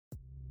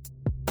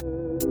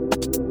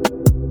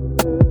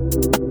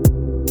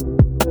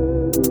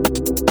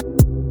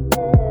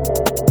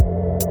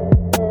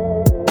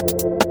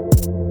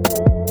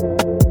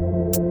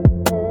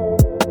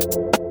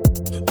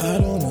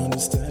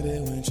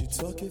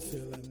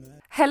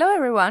Hello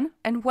everyone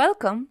and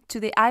welcome to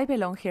the I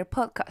Belong Here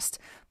podcast.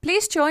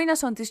 Please join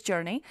us on this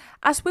journey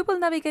as we will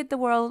navigate the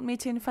world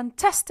meeting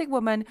fantastic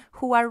women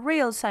who are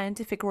real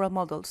scientific role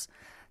models.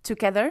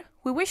 Together,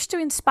 we wish to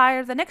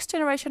inspire the next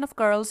generation of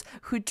girls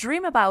who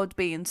dream about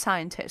being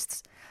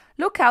scientists.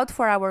 Look out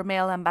for our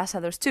male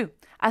ambassadors too,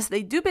 as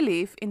they do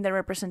believe in the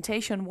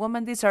representation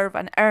women deserve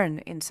and earn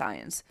in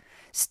science.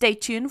 Stay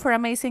tuned for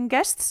amazing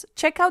guests,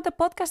 check out the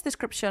podcast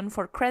description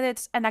for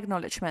credits and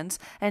acknowledgements,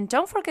 and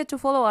don't forget to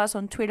follow us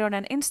on Twitter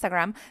and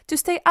Instagram to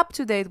stay up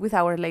to date with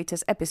our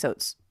latest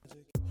episodes.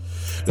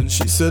 And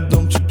she said,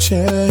 don't you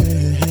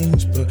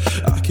change, but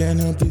I can't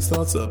help these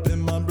thoughts up in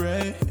my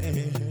brain.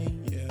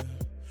 Yeah.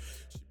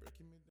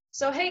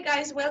 So hey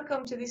guys,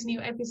 welcome to this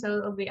new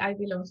episode of the I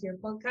Belong Here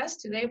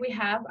podcast. Today we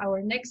have our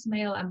next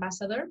male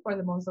ambassador for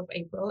the month of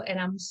April,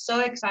 and I'm so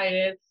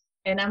excited.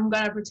 And I'm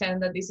going to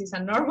pretend that this is a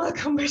normal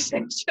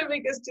conversation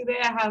because today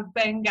I have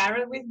Ben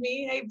Garrod with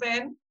me. Hey,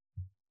 Ben.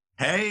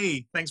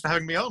 Hey, thanks for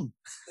having me on.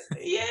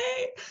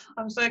 Yay.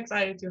 I'm so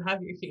excited to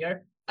have you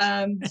here.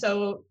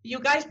 So you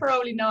guys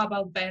probably know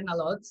about Ben a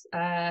lot.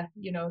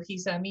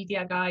 He's a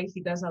media guy. He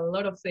does a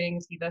lot of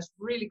things. He does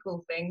really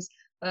cool things.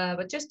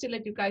 But just to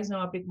let you guys know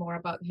a bit more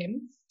about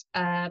him,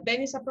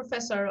 Ben is a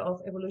professor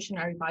of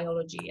evolutionary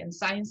biology and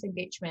science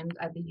engagement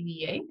at the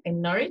UEA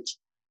in Norwich.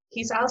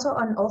 He's also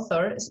an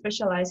author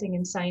specializing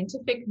in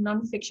scientific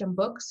non-fiction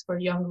books for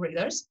young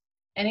readers,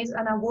 and is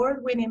an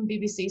award-winning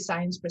BBC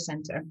science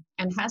presenter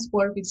and has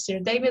worked with Sir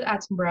David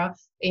Attenborough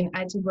in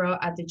Edinburgh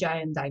at the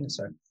Giant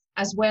Dinosaur,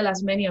 as well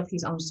as many of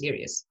his own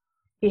series.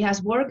 He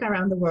has worked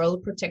around the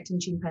world protecting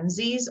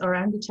chimpanzees,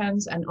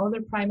 orangutans, and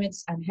other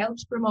primates, and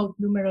helps promote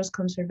numerous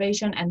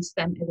conservation and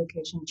STEM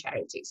education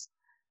charities.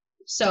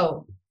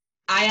 So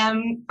I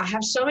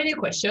have so many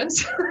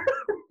questions.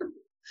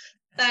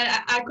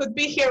 That I could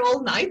be here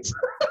all night,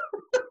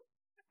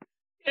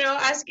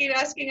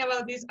 asking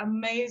about this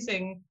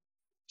amazing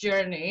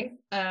journey.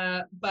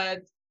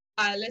 But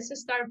let's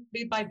just start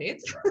bit by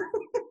bit.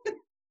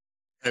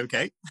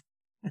 Okay.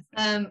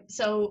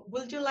 So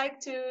would you like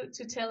to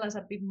tell us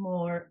a bit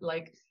more,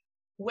 like,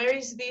 where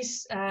is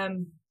this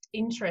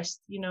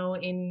interest,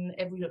 in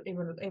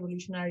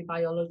evolutionary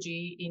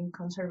biology, in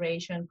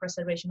conservation,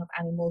 preservation of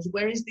animals?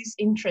 Where is this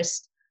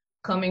interest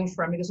coming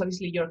from? Because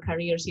obviously your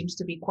career seems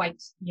to be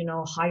quite,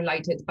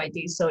 highlighted by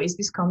this. So is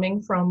this coming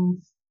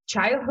from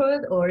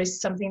childhood, or is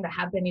it something that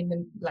happened in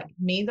the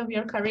mid of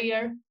your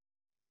career?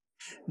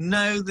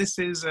 No, this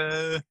is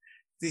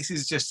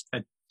just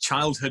a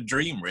childhood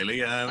dream,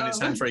 really. It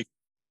sounds very,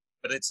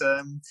 but it's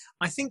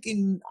I think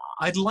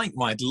I'd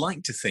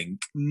like to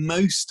think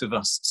most of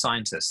us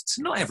scientists,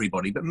 not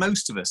everybody, but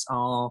most of us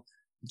are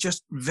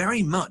just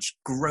very much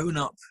grown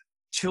up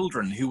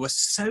children who are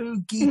so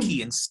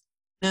geeky and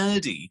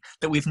nerdy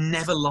that we've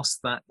never lost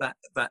that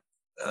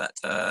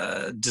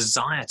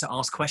desire to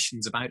ask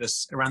questions about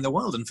us around the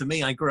world. And for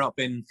me, I grew up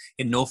in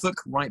Norfolk,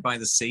 right by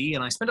the sea,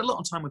 and I spent a lot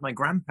of time with my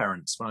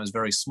grandparents when I was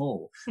very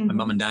small. Mm-hmm. My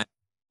mum and dad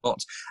a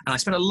lot, and I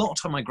spent a lot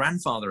of time with my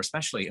grandfather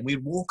especially, and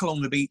we'd walk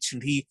along the beach,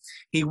 and he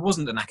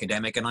wasn't an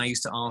academic, and I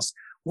used to ask,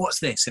 what's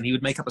this? And he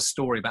would make up a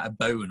story about a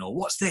bone, or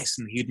what's this?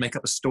 And he'd make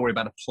up a story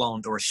about a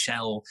plant or a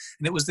shell.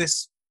 And it was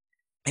this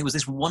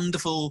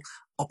wonderful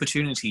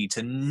opportunity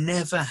to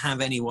never have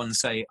anyone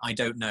say, I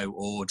don't know,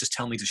 or just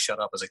tell me to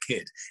shut up as a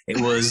kid. It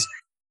was,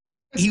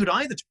 he would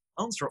either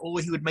answer it, or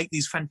he would make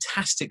these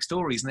fantastic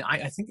stories. And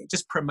I think it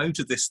just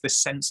promoted this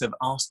sense of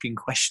asking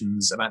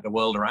questions about the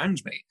world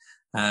around me.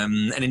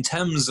 And in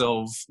terms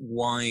of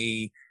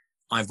why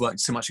I've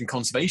worked so much in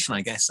conservation,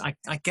 I guess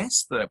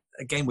that,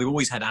 again, we've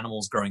always had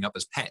animals growing up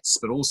as pets,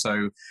 but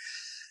also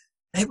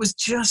it was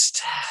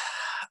just,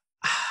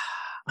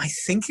 I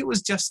think it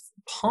was just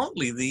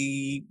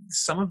partly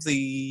some of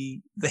the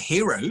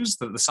heroes,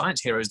 the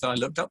science heroes that I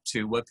looked up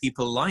to were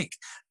people like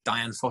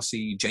Diane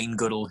Fossey, Jane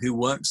Goodall, who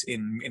worked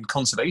in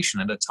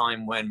conservation at a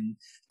time when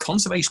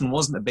conservation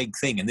wasn't a big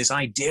thing. And this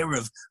idea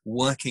of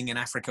working in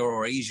Africa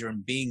or Asia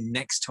and being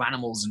next to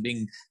animals and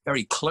being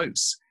very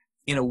close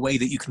in a way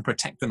that you can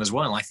protect them as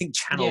well, I think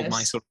channeled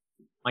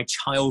my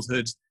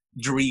childhood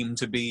dream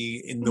to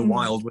be in the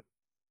wild.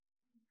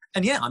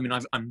 And yeah, I mean,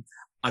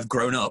 I've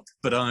grown up,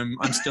 but I'm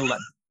still that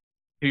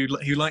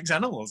who likes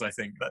animals. I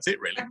think that's it,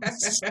 really.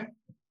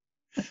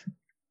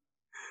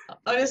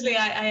 Honestly,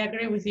 I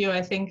agree with you.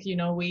 I think,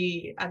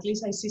 at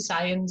least I see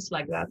science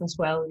like that as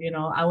well.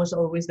 I was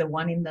always the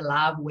one in the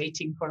lab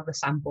waiting for the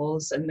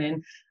samples and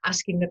then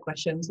asking the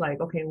questions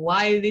like, okay,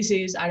 why this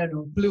is, I don't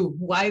know, blue?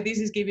 Why this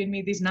is giving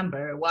me this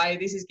number? Why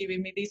this is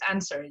giving me this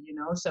answer?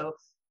 So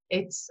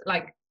it's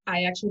like,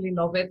 I actually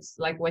love it,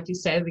 like what you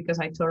said, because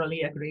I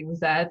totally agree with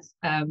that.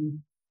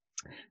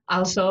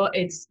 Also,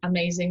 it's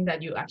amazing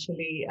that you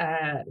actually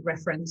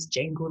reference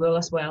Jane Goodall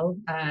as well.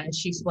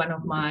 She's one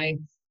of my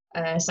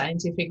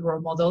scientific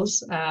role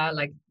models,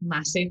 like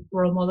massive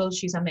role models.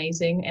 She's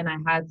amazing. And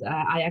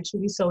I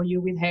actually saw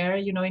you with her,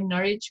 you know, in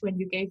Norwich when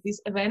you gave this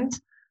event.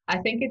 I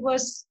think it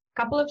was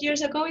a couple of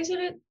years ago, isn't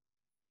it?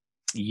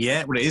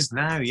 Yeah, well, it is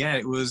now. Yeah,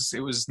 it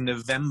was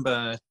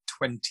November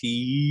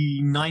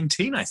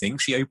 2019, I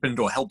think. She opened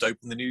or helped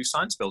open the new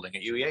science building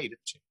at UEA, didn't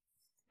she?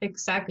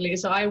 Exactly.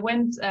 So I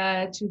went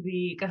to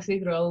the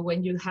cathedral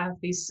when you have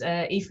this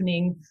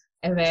evening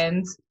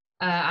event.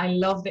 I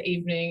love the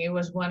evening. It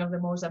was one of the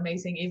most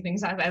amazing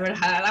evenings I've ever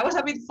had. I was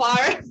a bit far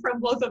from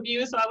both of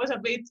you, so I was a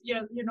bit, you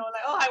know,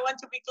 like, oh, I want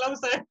to be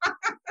closer.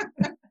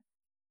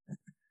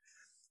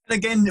 And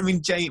again, I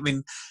mean, Jane. I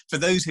mean, for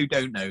those who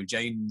don't know,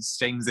 Jane's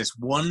this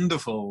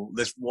wonderful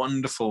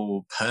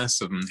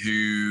person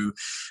who,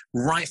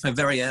 right from a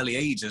very early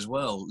age as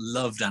well,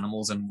 loved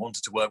animals and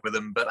wanted to work with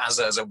them. But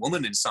as a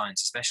woman in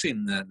science, especially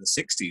in the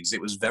 60s, it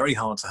was very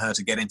hard for her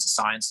to get into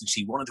science, and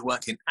she wanted to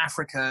work in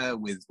Africa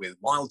with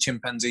wild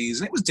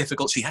chimpanzees, and it was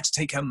difficult. She had to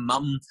take her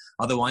mum,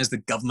 otherwise the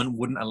government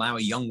wouldn't allow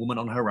a young woman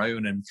on her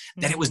own, and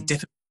then it was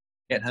difficult.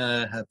 Get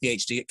her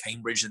PhD at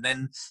Cambridge, and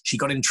then she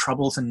got in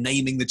trouble for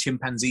naming the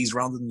chimpanzees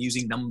rather than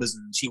using numbers,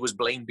 and she was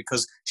blamed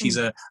because she's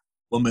a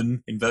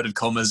woman, inverted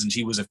commas, and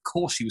she was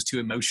too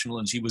emotional,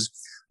 and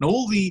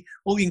all the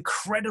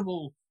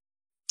incredible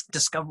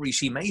discoveries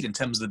she made in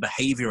terms of the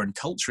behavior and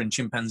culture in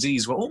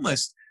chimpanzees were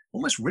almost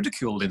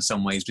ridiculed in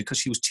some ways because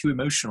she was too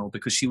emotional,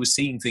 because she was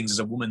seeing things as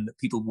a woman that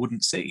people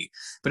wouldn't see.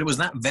 But it was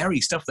that very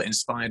stuff that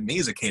inspired me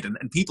as a kid,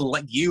 and people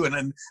like you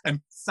and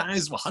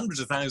thousands, well, hundreds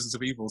of thousands of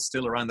people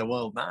still around the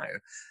world now.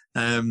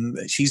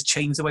 She's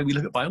changed the way we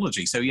look at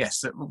biology. So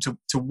yes,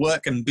 to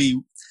work and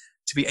to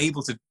be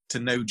able to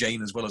know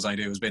Jane as well as I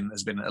do has been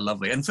a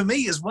lovely. And for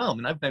me as well, I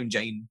mean, I've known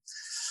Jane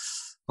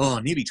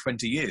nearly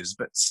 20 years,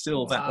 but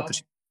still that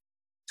opportunity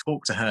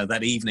talk to her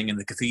that evening in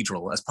the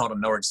cathedral as part of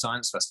Norwich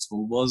Science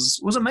Festival was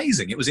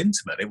amazing. It was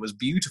intimate, it was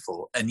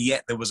beautiful, and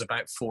yet there was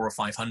about 400 or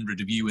 500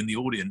 of you in the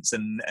audience,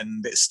 and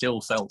it still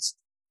felt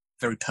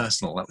very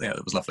personal. Yeah,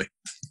 it was lovely.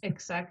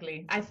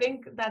 Exactly. I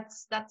think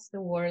that's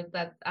the word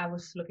that I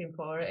was looking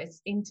for.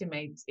 It's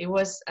intimate. It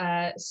was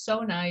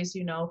so nice,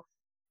 you know.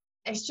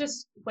 It's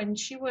just when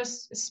she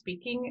was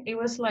speaking, it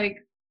was like,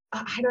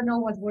 I don't know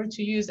what word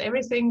to use.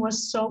 Everything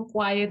was so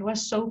quiet,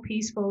 was so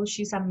peaceful.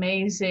 She's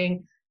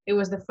amazing. It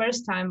was the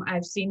first time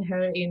I've seen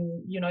her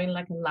in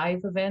like a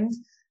live event.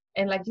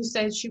 And like you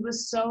said, she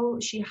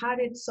had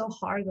it so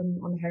hard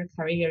on her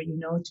career, you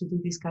know, to do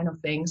these kind of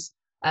things.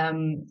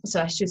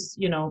 So it's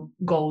just, you know,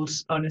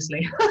 goals,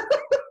 honestly.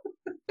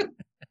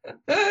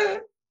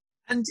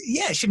 And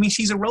yeah,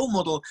 she's a role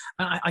model.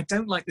 I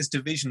don't like this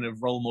division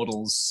of role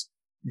models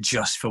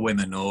just for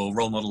women or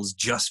role models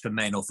just for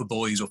men or for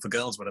boys or for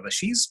girls, whatever.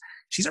 She's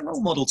a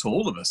role model to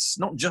all of us,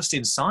 not just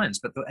in science,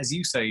 but as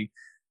you say,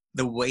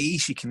 the way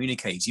she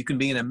communicates. You can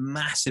be in a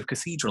massive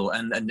cathedral,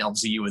 and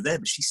obviously you were there,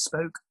 but she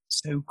spoke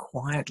so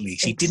quietly.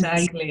 She didn't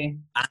need to be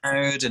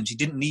loud, and she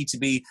didn't need to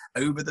be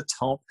over the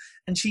top.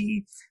 And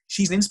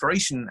she's an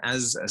inspiration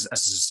as a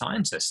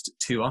scientist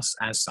to us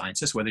as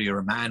scientists, whether you're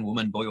a man,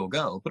 woman, boy, or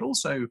girl, but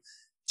also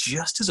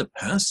just as a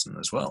person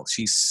as well.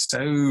 She's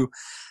so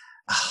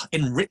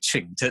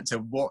enriching to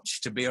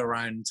watch, to be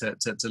around, to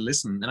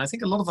listen. And I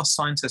think a lot of us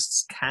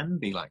scientists can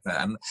be like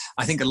that. And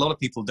I think a lot of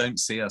people don't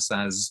see us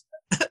as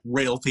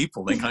real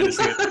people. They kind of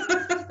see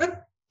it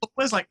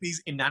almost like these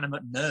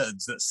inanimate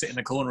nerds that sit in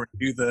a corner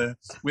and do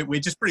we're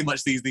just pretty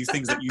much these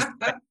things that you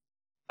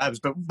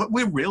but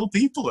we're real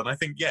people. And I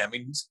think, yeah, I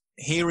mean,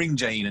 hearing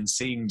Jane and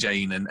seeing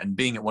Jane and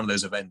being at one of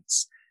those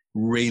events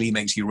really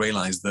makes you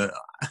realize that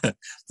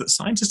that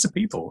scientists are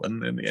people,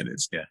 and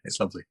it's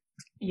lovely.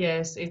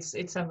 Yes,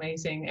 it's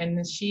amazing. And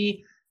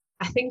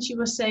I think she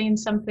was saying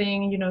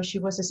something, you know, she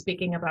was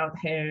speaking about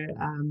her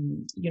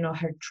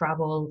her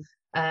travel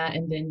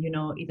and then, you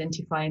know,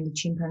 identifying the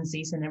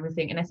chimpanzees and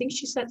everything. And I think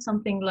she said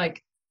something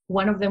like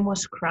one of them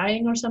was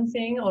crying or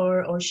something,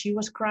 or she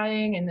was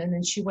crying, and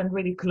then she went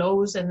really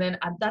close. And then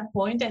at that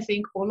point, I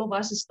think all of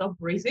us stopped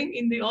breathing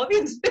in the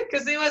audience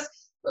because it was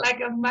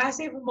like a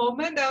massive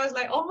moment. I was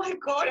like, oh my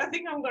God, I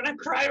think I'm going to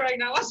cry right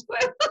now as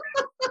well.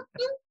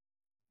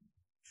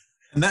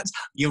 And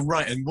you're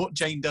right. And what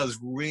Jane does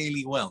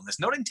really well, and it's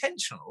not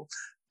intentional,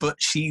 but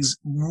she's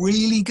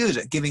really good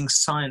at giving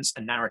science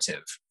a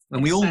narrative.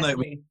 And we all know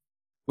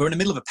we're in the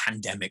middle of a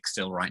pandemic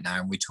still right now,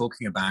 and we're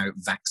talking about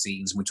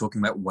vaccines, and we're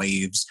talking about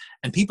waves,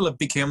 and people are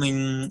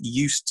becoming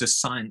used to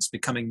science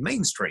becoming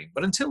mainstream.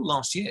 But until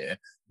last year,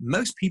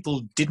 most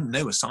people didn't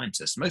know a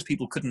scientist. Most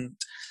people couldn't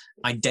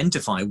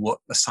identify what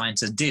a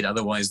scientist did.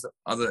 Otherwise,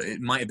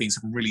 it might have been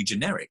something really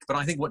generic. But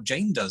I think what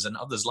Jane does, and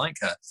others like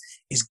her,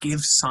 is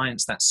give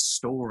science that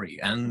story.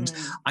 And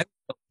I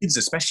tell kids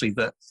especially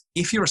that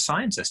if you're a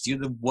scientist, you're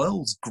the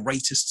world's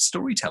greatest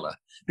storyteller,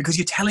 because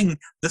you're telling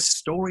the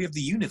story of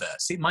the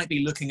universe. It might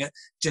be looking at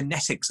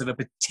genetics of a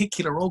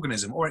particular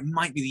organism, or it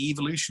might be the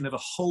evolution of a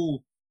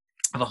whole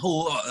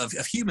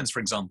of humans, for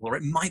example, or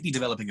it might be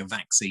developing a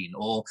vaccine,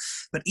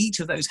 but each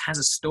of those has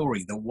a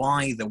story: the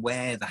why, the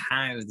where, the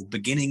how, the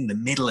beginning, the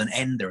middle, and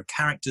end. There are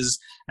characters,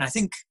 and I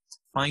think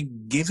by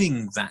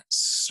giving that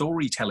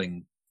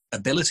storytelling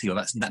ability or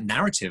that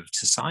narrative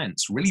to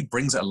science really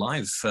brings it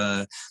alive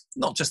for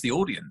not just the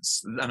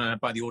audience,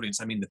 and by the audience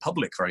I mean the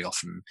public very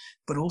often,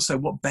 but also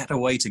what better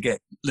way to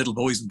get little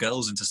boys and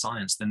girls into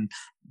science than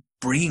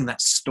bringing that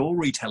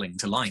storytelling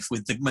to life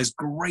with the most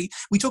great.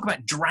 We talk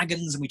about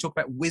dragons and we talk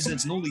about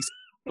wizards and all these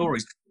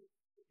stories.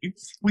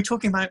 We're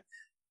talking about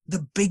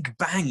the Big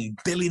Bang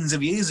billions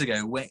of years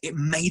ago where it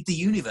made the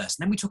universe,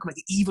 and then we talk about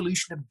the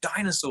evolution of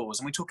dinosaurs,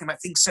 and we're talking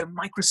about things so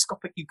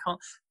microscopic you can't.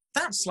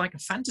 That's like a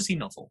fantasy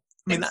novel.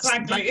 I mean,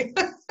 exactly.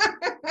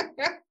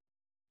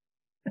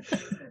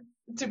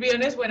 To be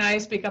honest, when I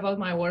speak about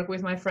my work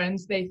with my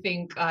friends, they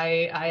think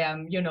I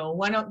am,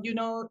 one of,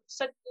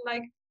 such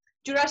like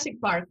Jurassic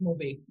Park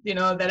movie,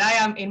 that I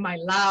am in my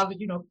lab,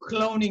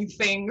 cloning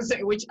things,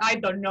 which I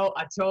don't know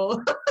at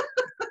all.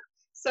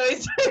 So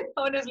it's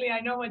honestly,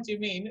 I know what you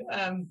mean.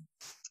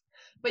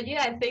 But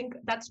yeah, I think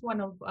that's one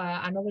of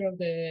another of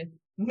the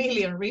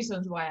million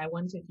reasons why I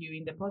wanted you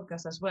in the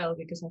podcast as well,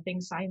 because I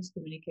think science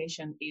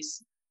communication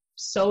is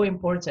so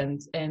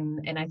important,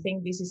 and I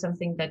think this is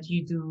something that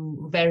you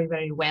do very,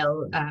 very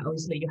well.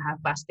 Obviously you have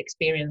vast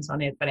experience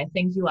on it, but I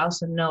think you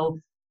also know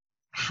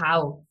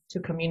how to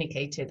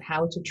communicate it,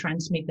 how to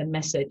transmit the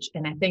message.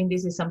 And I think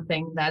this is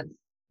something that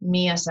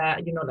me as a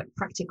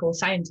practical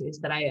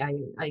scientist, that I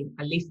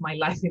live my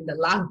life in the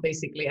lab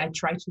basically, I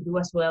try to do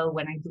as well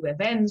when I do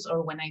events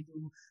or when I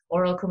do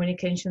oral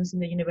communications in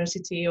the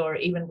university, or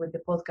even with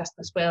the podcast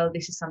as well.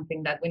 This is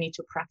something that we need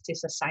to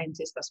practice as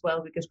scientists as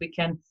well, because we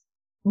can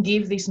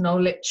give this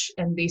knowledge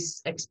and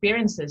these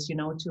experiences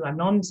to a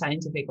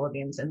non-scientific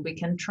audience, and we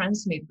can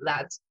transmit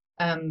that,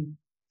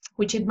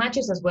 which it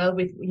matches as well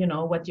with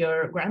what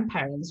your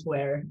grandparents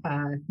were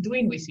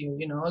doing with you,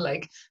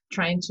 like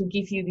trying to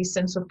give you this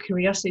sense of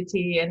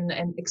curiosity and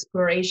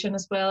exploration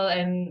as well.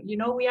 And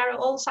we are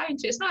all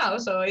scientists now,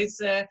 so it's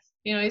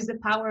it's the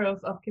power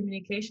of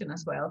communication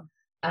as well.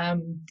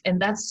 And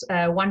that's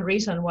one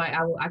reason why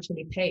I will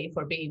actually pay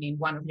for being in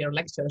one of your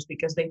lectures,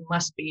 because they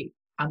must be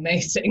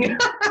amazing.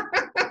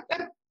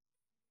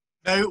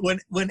 No,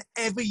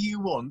 whenever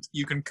you want,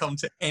 you can come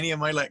to any of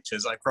my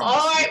lectures, I promise.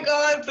 Oh my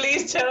God,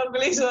 please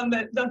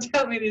don't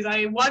tell me this.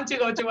 I want to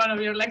go to one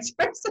of your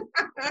lectures.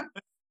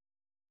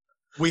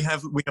 We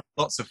have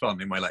lots of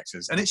fun in my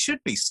lectures, and it should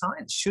be.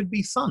 Science should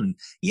be fun.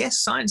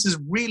 Yes, science is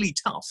really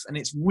tough and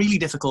it's really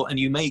difficult, and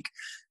you make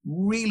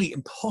really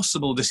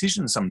impossible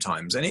decisions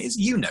sometimes, and it is,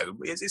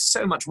 it's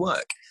so much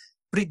work.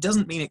 But it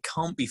doesn't mean it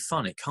can't be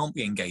fun, it can't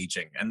be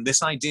engaging. And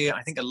this idea,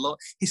 I think a lot,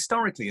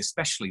 historically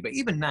especially, but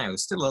even now,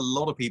 still a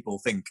lot of people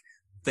think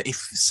that if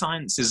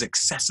science is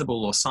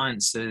accessible or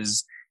science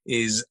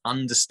is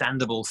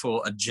understandable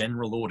for a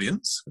general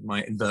audience, with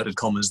my inverted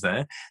commas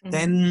there,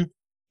 then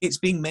it's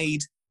being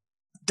made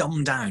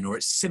dumbed down, or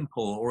it's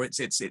simple, or it's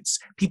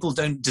people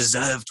don't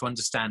deserve to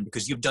understand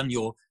because you've done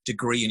your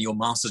degree and your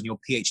master's and your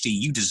PhD,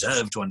 you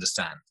deserve to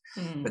understand.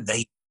 But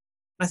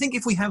I think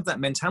if we have that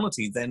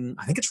mentality, then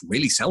I think it's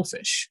really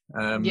selfish.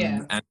 And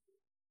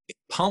it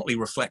partly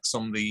reflects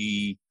on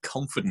the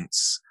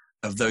confidence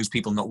of those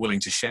people not willing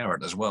to share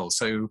it as well.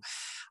 So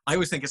I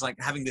always think it's like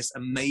having this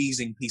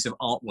amazing piece of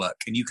artwork,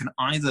 and you can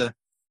either,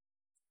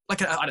 like,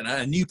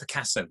 a new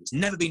Picasso that's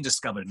never been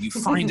discovered, and you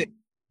find it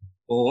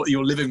or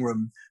your living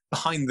room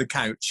behind the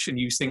couch, and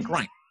you think,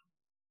 right,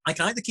 I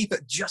can either keep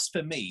it just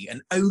for me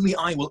and only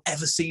I will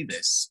ever see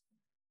this,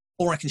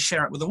 or I can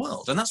share it with the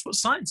world. And that's what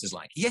science is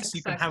like. Yes,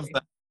 you can have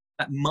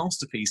that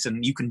masterpiece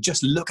and you can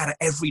just look at it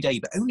every day,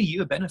 but only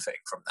you are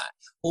benefiting from that.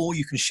 Or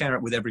you can share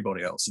it with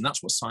everybody else. And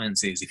that's what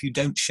science is. If you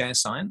don't share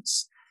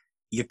science,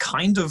 you're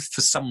kind of,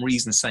 for some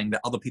reason, saying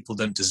that other people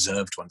don't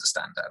deserve to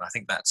understand it. And I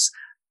think that's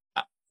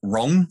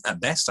wrong at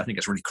best. I think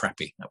it's really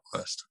crappy at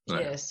worst. So.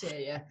 Yes,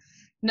 yeah.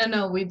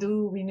 No, we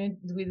do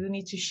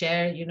need to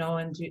share,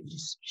 and to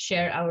just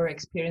share our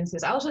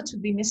experiences. Also to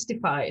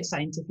demystify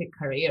scientific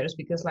careers,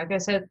 because like I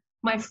said,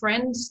 my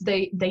friends,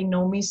 they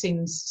know me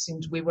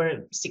since we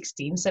were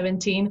 16,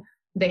 17.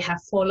 They have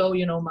followed,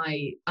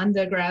 my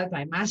undergrad,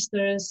 my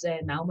master's,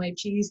 and now my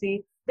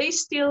PhD. They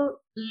still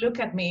look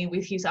at me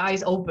with his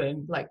eyes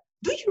open, like,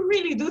 do you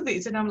really do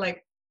this? And I'm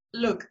like,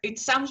 look, it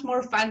sounds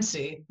more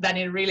fancy than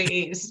it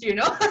really is,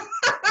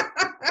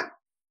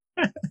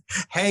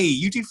 Hey,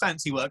 you do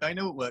fancy work. I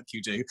know what work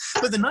you do.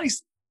 But the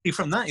nice thing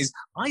from that is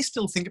I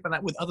still think about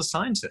that with other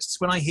scientists.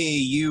 When I hear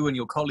you and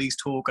your colleagues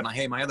talk, and I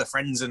hear my other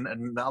friends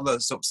and other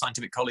sort of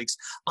scientific colleagues,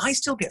 I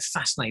still get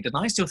fascinated.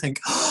 And I still think,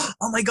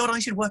 oh my God, I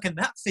should work in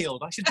that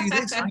field. I should do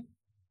this. And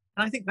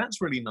I think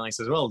that's really nice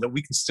as well, that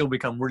we can still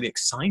become really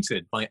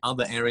excited by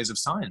other areas of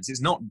science.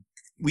 It's not,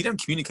 we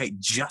don't communicate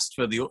just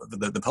for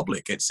the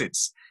public.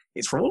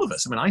 It's for all of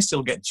us. I mean, I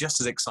still get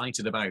just as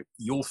excited about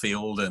your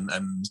field and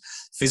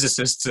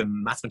physicists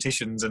and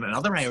mathematicians and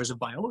other areas of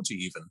biology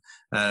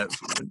even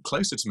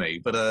closer to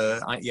me. But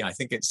I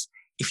think it's,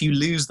 if you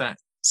lose that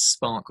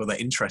spark or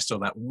that interest or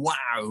that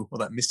wow or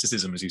that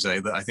mysticism, as you say,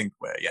 that I think,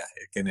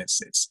 again,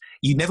 it's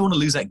you never want to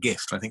lose that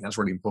gift. I think that's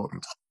really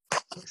important.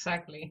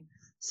 Exactly.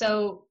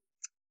 So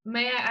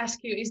may I ask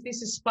you, is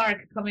this a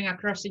spark coming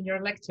across in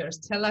your lectures?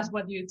 Tell us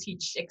what you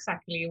teach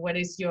exactly. What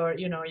is your,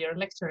 your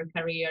lecture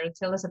career?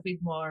 Tell us a bit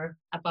more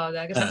about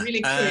that, because I'm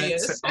really So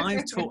curious.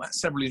 I've taught at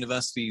several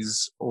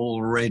universities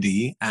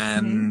already,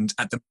 and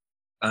at the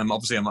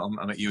obviously I'm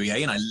at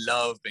UEA, and I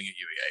love being at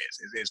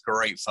UEA. It's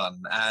great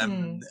fun.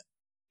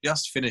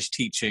 Just finished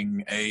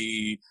teaching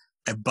a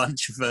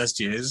bunch of first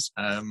years,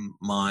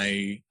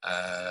 my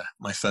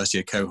first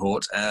year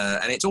cohort,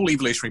 and it's all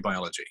evolutionary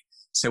biology.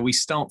 So we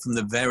start from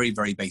the very,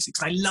 very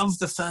basics. I love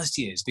the first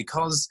years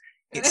because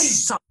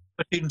it's such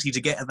an opportunity to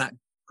get at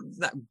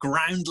that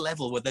ground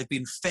level where they've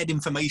been fed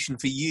information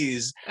for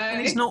years,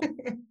 and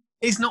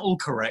it's not all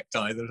correct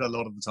either a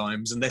lot of the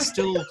times, and they're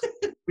still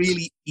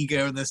really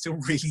eager and they're still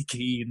really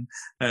keen,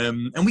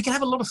 and we can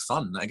have a lot of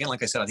fun. Again,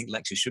 like I said, I think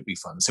lectures should be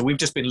fun. So we've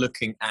just been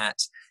looking at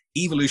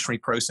evolutionary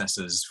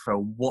processes for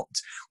what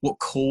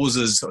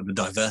causes sort of the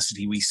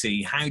diversity we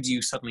see. How do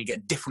you suddenly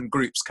get different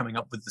groups coming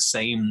up with the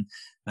same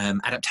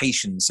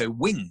adaptation? So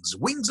wings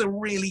are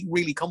really,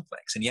 really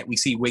complex, and yet we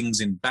see wings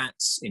in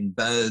bats, in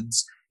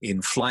birds,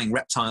 in flying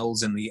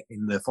reptiles, in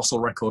the fossil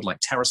record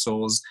like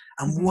pterosaurs.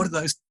 And what are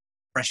those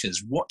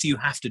pressures? What do you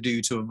have to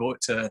do to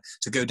avoid to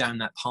go down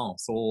that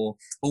path? Or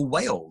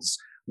whales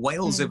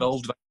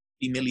evolved about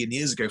 50 million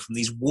years ago from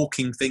these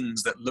walking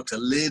things that looked a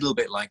little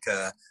bit like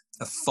a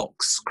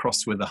fox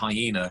crossed with a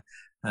hyena,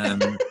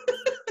 and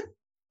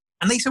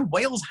they said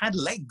whales had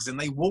legs and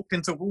they walked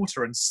into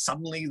water, and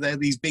suddenly they're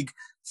these big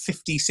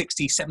 50,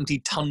 60, 70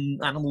 ton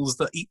animals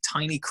that eat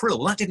tiny krill.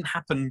 Well, that didn't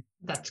happen.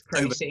 That's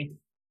crazy.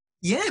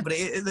 Yeah, but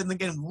then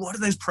again, what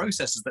are those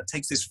processes that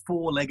takes this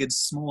four-legged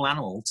small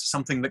animal to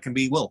something that can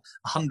be,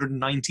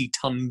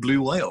 190-ton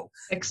blue whale?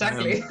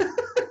 Exactly.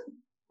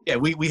 Yeah,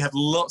 we have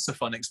lots of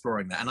fun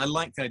exploring that. And I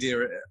like the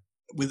idea,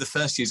 with the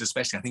first years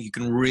especially, I think you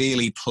can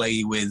really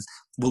play with,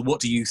 what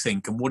do you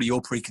think? And what are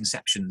your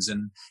preconceptions?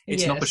 And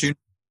it's an opportunity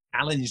to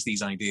challenge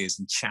these ideas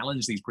and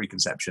challenge these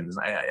preconceptions.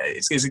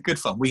 It's a good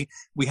fun. We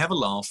have a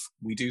laugh.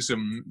 We do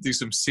some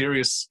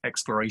serious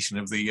exploration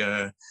of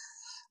the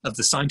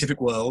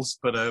scientific world,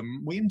 but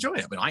we enjoy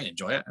it. I mean, I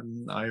enjoy it,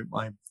 and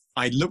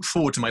I look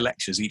forward to my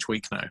lectures each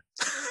week now.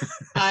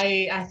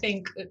 I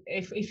think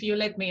if you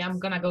let me, I'm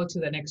gonna go to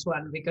the next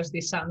one, because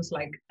this sounds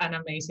like an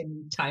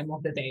amazing time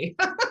of the day.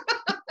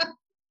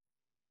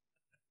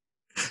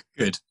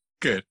 Good.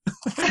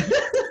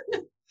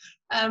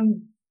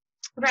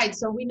 Right,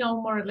 so we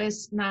know more or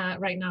less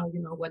right now,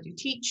 what you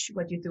teach,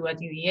 what you do at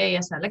UEA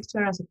as a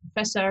lecturer, as a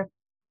professor.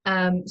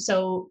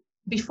 So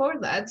before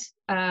that,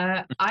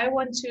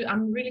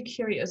 I'm really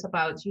curious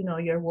about,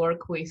 your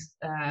work with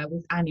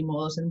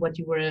animals and what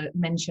you were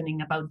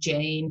mentioning about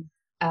Jane,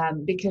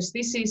 because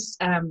this is,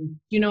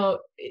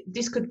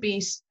 this could be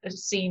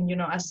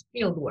seen, as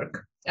field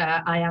work.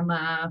 I am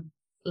a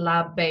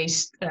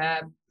lab-based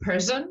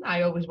person.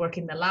 I always work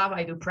in the lab.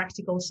 I do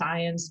practical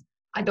science.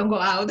 I don't go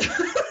out.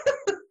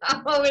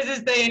 I'm always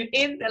staying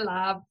in the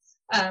lab.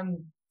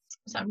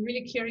 So I'm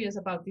really curious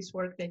about this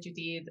work that you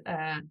did.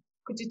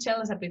 Could you tell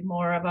us a bit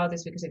more about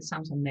this, because it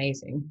sounds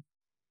amazing?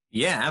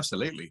 Yeah,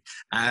 absolutely.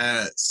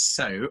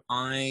 So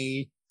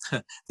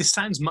this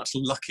sounds much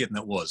luckier than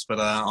it was, but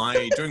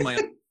during my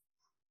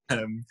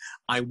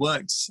I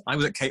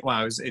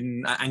was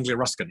in Anglia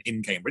Ruskin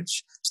in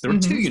Cambridge. So there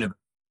are two universities,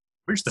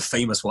 the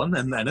famous one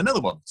and then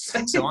another one.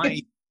 So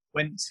I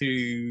went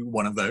to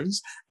one of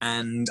those,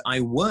 and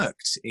I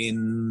worked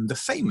in the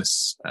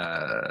famous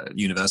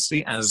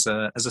university as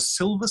a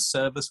silver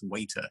service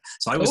waiter.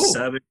 So I was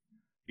serving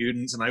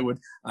students, and I would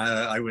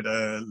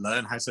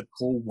learn how to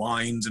pour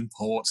wines and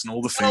ports and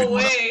all the food. No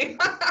way!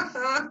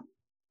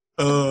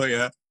 Oh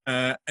yeah.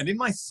 And in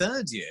my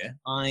third year,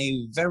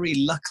 I very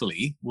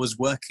luckily was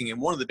working in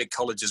one of the big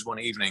colleges one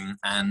evening,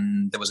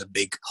 and there was a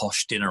big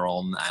posh dinner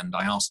on, and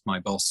I asked my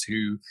boss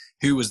who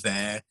was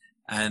there,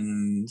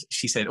 and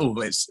she said, "Oh,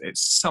 it's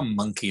some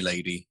monkey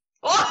lady."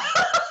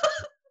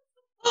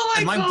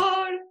 Oh my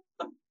God!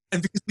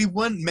 And because we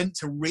weren't meant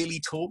to really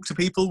talk to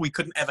people, we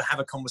couldn't ever have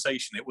a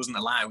conversation. It wasn't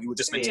allowed. We were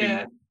just meant to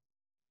be.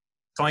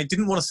 So I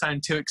didn't want to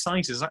sound too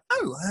excited. I was like,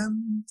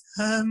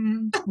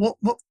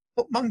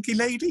 what monkey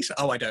lady? So,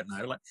 I don't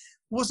know. Like,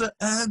 was it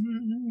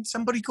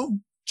somebody called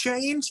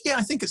Jane? Yeah,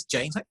 I think it's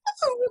Jane. Like,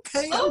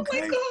 okay. Oh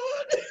my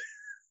God!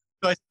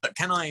 So I said,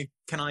 can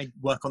I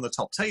work on the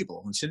top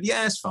table? And she said,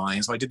 yes,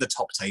 fine. So I did the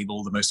top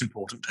table, the most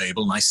important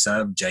table, and I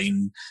served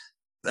Jane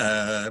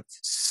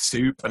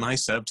soup, and I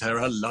served her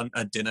her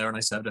dinner, and I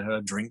served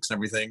her drinks and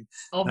everything.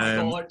 Oh my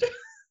God!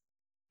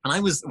 And I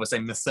was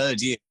in the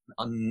third year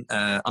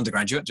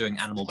undergraduate doing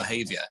animal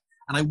behaviour,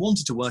 and I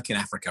wanted to work in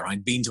Africa.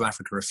 I'd been to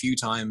Africa a few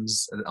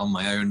times on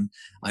my own.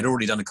 I'd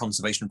already done a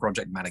conservation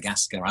project in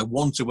Madagascar. I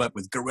wanted to work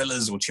with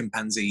gorillas or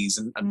chimpanzees,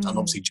 and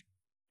obviously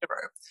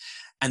zero.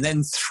 And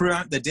then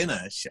throughout the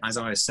dinner, as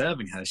I was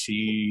serving her,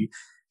 she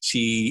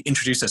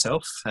introduced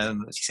herself,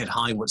 and she said,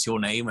 "Hi, what's your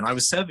name?" And I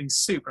was serving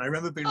soup, and I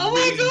remember being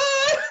my God!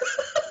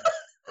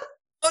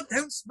 "Oh,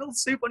 don't spill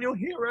soup on your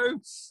hero."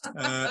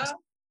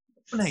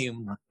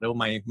 Name? Oh,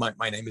 my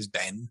name is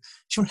Ben.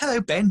 She went,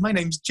 "Hello, Ben. My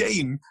name's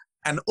Jane."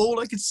 And all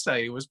I could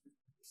say was,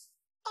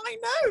 I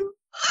know,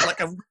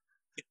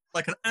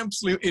 like an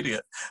absolute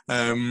idiot.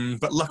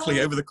 But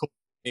luckily, over the course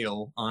of the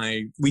meal,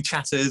 we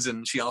chatted,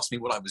 and she asked me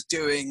what I was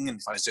doing and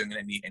if I was doing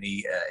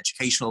any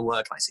educational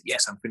work. And I said,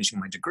 yes, I'm finishing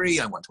my degree.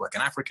 I want to work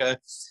in Africa.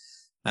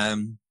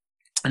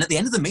 And at the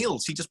end of the meal,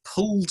 she just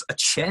pulled a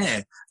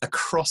chair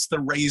across the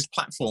raised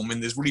platform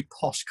in this really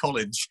posh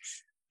college.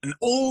 And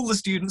all the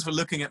students were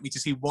looking at me to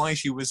see why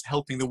she was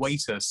helping the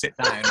waiter sit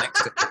down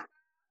next to me.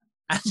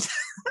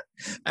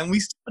 And we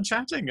started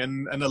chatting.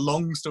 And a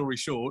long story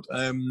short,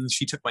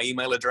 she took my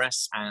email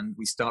address and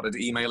we started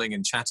emailing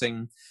and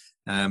chatting.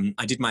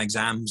 I did my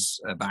exams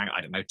about,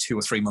 2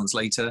 or 3 months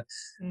later.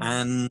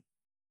 And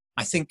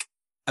I think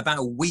about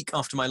a week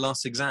after my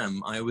last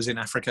exam, I was in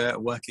Africa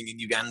working in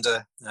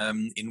Uganda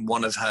in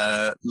one of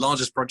her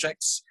largest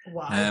projects.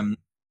 Wow.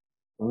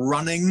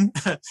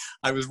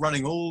 I was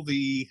running all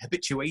the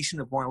habituation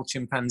of wild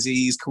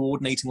chimpanzees,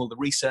 coordinating all the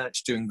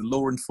research, doing the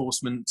law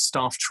enforcement,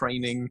 staff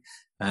training,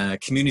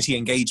 community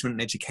engagement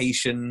and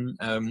education.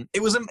 I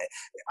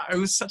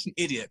was such an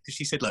idiot because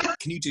she said, look,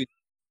 can you do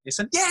this?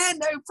 And yeah,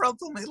 no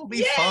problem. It'll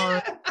be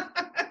fine.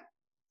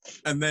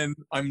 And then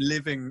I'm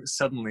living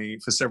suddenly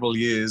for several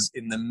years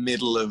in the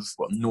middle of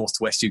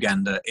northwest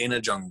Uganda in a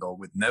jungle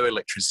with no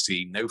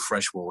electricity, no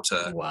fresh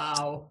water.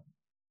 Wow.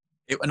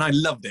 And I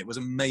loved it. It was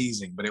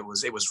amazing, but it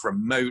was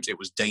remote. It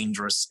was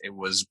dangerous. It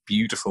was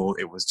beautiful.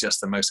 It was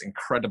just the most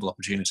incredible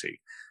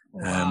opportunity.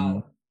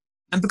 Wow.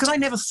 And because I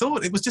never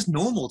thought, it was just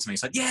normal to me.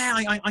 It's like, yeah,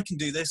 I can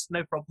do this,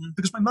 no problem.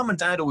 Because my mum and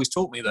dad always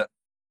taught me that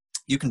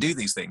you can do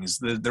these things.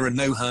 There are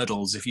no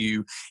hurdles if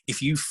you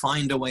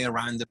find a way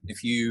around them.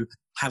 If you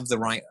have the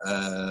right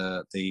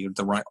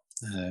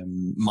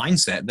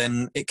mindset,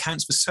 then it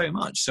counts for so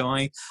much. So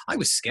I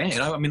was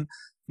scared. I mean,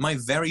 my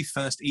very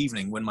first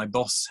evening when my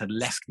boss had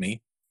left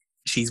me,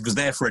 she was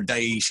there for a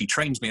day. She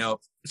trained me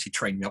up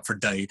for a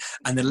day,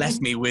 and then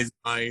left me with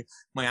my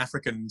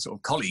African sort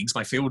of colleagues,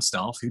 my field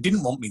staff, who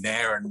didn't want me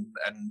there, and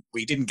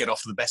we didn't get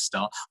off to the best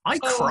start. I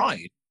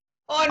cried.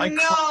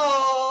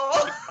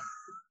 No.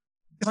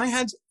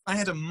 Because I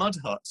had a mud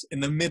hut in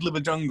the middle of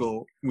a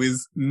jungle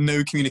with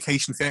no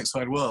communication with the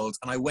outside world,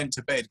 and I went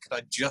to bed because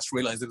I just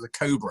realised there was a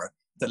cobra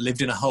that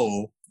lived in a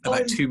hole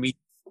about 2 meters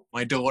from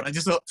my door, and I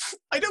just thought,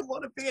 I don't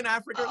want to be in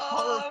Africa.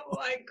 Oh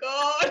my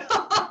God.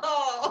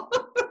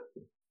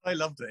 I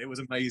loved it. It was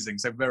amazing.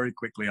 So very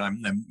quickly,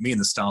 me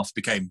and the staff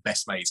became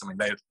best mates. I mean,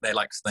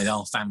 they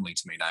are family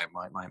to me now.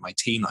 My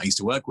team that I used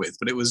to work with.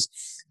 But it was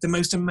the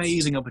most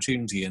amazing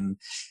opportunity, and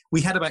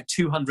we had about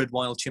 200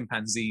 wild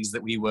chimpanzees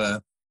that we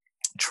were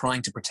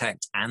trying to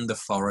protect, and the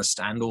forest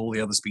and all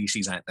the other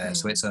species out there.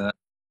 So it's a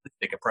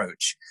big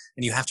approach,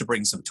 and you have to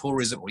bring some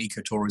tourism or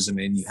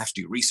ecotourism in. You have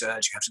to do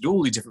research. You have to do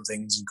all these different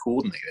things and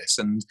coordinate this.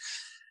 And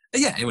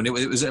yeah, it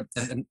was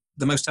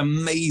the most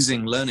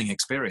amazing learning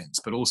experience,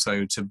 but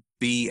also to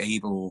be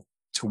able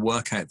to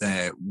work out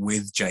there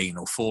with Jane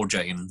or for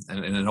Jane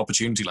and in an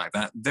opportunity like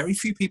that. Very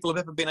few people have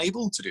ever been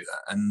able to do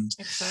that. And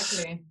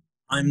exactly.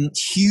 I'm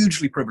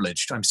hugely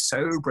privileged. I'm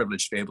so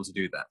privileged to be able to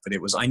do that. But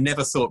I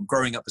never thought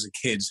growing up as a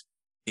kid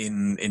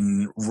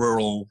in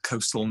rural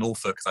coastal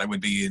Norfolk that I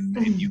would be in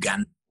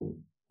Uganda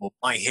or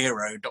my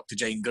hero, Dr.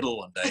 Jane Goodall,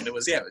 one day. And it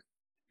was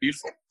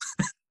beautiful.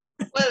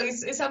 Well,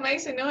 it's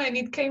amazing, no? And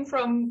it came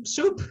from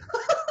soup.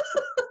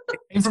 It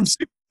came from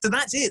soup. So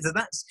that's it. So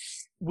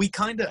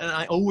and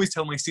I always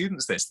tell my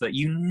students this, that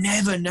you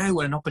never know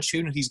when an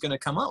opportunity is going to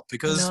come up,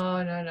 because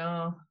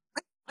No.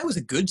 I was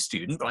a good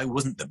student, but I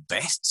wasn't the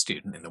best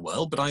student in the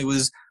world. But I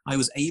was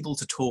able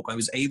to talk. I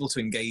was able to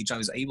engage. I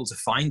was able to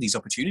find these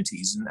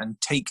opportunities and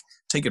take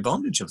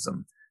advantage of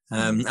them.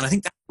 And I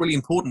think that's really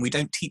important. We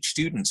don't teach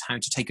students how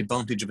to take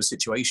advantage of a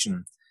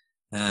situation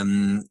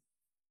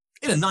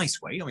in a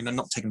nice way. I mean, I'm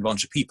not taking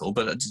advantage of people,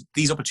 but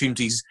these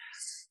opportunities,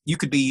 you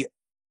could be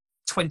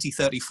 20,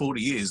 30,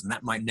 40 years and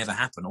that might never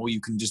happen, or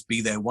you can just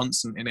be there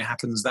once and it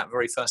happens that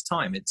very first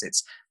time.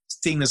 It's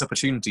seeing those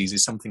opportunities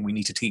is something we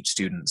need to teach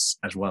students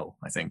as well,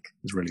 I think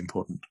is really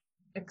important.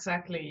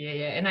 Exactly,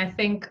 yeah. And I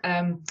think,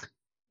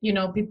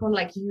 people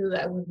like you,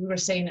 that we were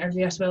saying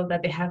earlier as well,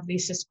 that they have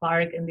this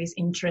spark and this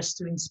interest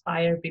to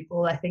inspire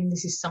people. I think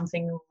this is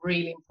something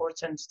really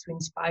important to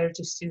inspire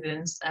to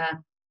students.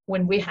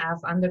 When we have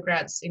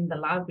undergrads in the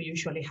lab, we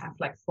usually have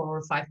like 4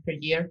 or 5 per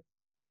year.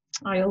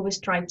 I always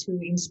try to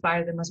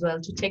inspire them as well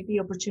to take the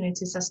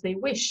opportunities as they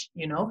wish,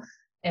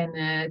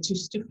 and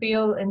just to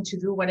feel and to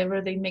do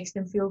whatever they makes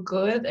them feel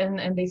good,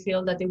 and they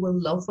feel that they will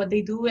love what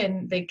they do,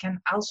 and they can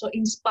also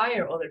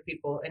inspire other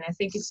people. And I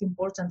think it's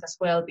important as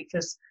well,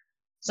 because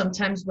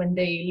sometimes when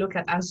they look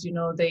at us,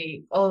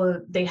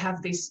 they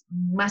have this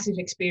massive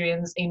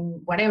experience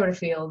in whatever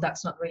field.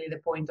 That's not really the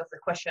point of the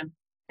question.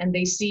 And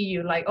they see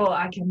you like, oh,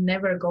 I can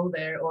never go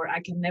there, or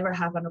I can never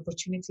have an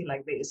opportunity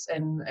like this.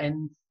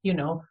 And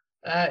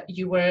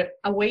you were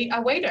a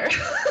waiter.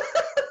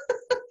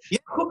 Yeah.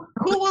 Who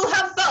will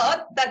have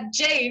thought that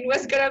Jane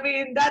was going to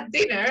be in that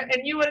dinner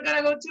and you were going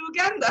to go to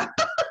Uganda?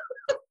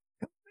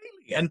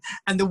 Really?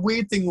 And the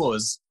weird thing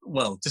was,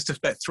 well, just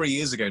about 3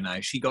 years ago now,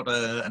 she got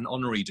an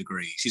honorary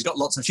degree. She's got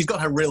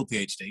her real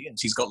PhD, and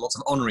she's got lots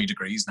of honorary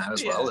degrees now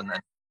as well. And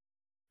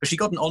She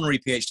got an honorary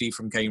PhD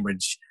from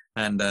Cambridge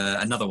and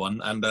another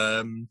one. And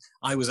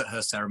I was at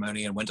her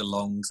ceremony and went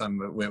along.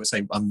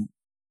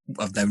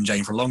 I've known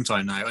Jane for a long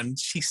time now, and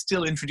she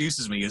still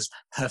introduces me as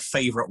her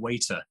favourite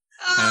waiter.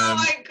 Oh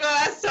my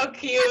God, that's so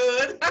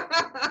cute.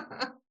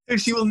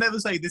 She will never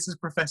say, "This is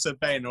Professor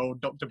Ben" or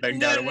Dr. Ben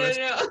Garrod. No.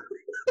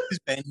 This is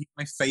Ben, he's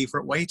my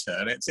favourite waiter.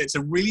 And it's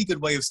a really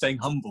good way of staying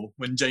humble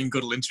when Jane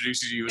Goodall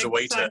introduces you as a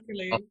waiter.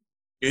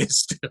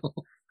 Still.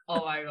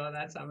 Oh my God,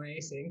 that's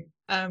amazing.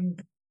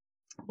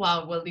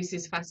 Wow, well, this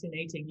is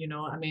fascinating.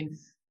 I mean,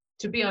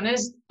 to be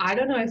honest, I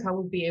don't know if I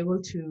would be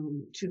able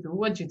to do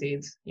what you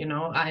did.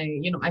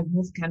 I've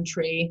moved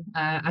country,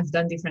 I've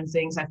done different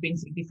things, I've been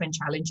through different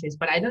challenges,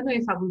 but I don't know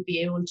if I would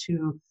be able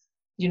to,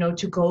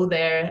 to go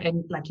there.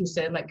 And like you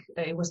said,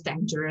 it was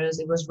dangerous,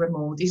 it was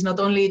remote. It's not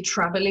only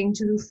traveling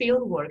to do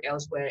field work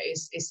elsewhere,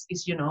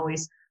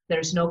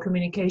 there's no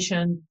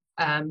communication,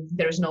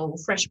 there's no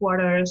fresh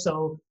water.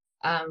 So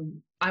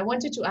I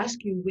wanted to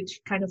ask you which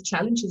kind of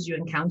challenges you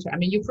encounter. I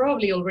mean, you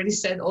probably already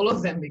said all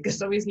of them,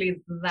 because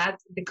obviously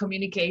the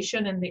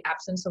communication and the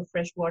absence of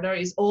fresh water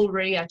is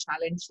already a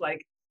challenge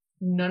like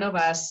none of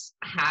us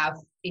have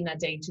in a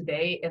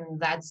day-to-day, and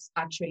that's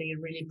actually a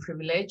really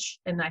privilege.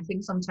 And I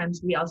think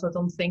sometimes we also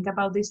don't think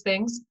about these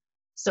things.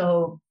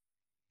 So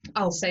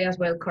I'll say as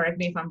well, correct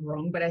me if I'm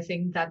wrong, but I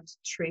think that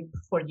trip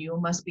for you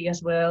must be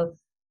as well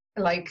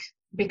like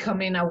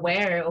becoming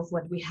aware of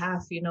what we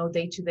have,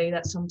 day to day,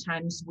 that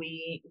sometimes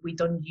we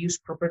don't use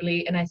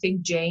properly. And I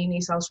think Jane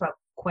is also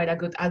quite a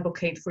good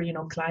advocate for,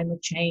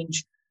 climate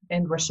change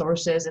and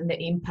resources and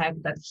the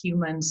impact that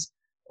humans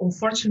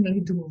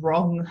unfortunately do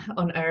wrong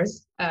on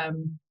Earth.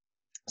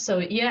 So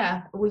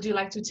yeah, would you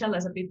like to tell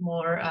us a bit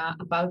more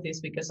about this?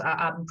 Because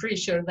I'm pretty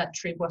sure that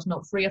trip was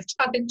not free of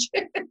challenges.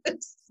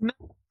 No,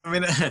 I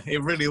mean,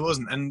 it really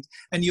wasn't.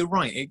 And you're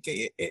right.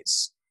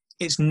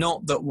 It's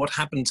not that what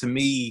happened to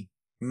me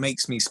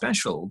makes me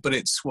special, but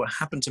it's what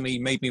happened to me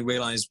made me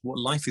realize what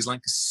life is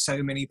like to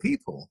so many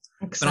people.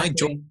 Exactly.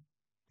 And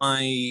I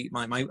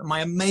joined my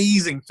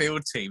amazing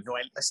field team, who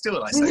I say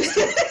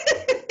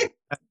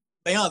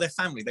they're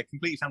family, they're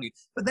completely family,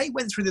 but they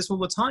went through this all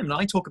the time. And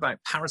I talk about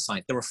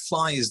parasites. There are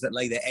flies that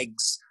lay their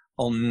eggs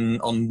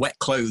on wet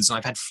clothes, and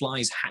I've had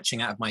flies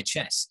hatching out of my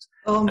chest.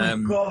 Oh my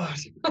God.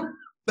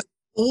 But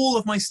all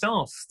of my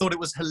staff thought it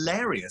was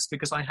hilarious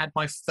because I had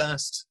my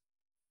first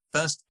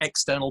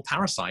external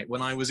parasite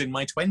when I was in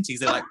my 20s.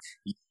 They're like,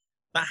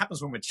 that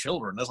happens when we're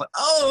children. I was like,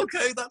 oh,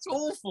 okay, that's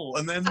awful.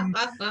 And then,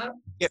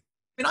 yeah,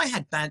 I mean, I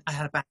had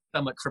a bad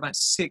stomach for about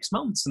 6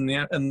 months, and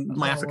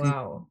my African.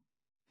 Wow.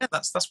 Yeah,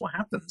 that's what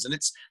happens, and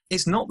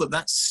it's not that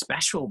that's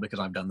special because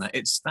I've done that.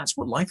 That's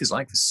what life is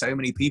like for so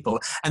many people.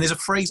 And there's a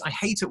phrase I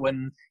hate it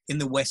when in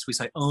the West we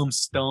say, "Oh, I'm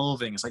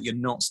starving." It's like, you're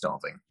not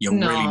starving. You're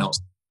really not.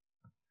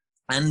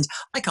 And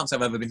I can't say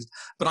I've ever been,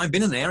 but I've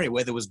been in an area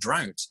where there was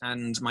drought,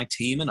 and my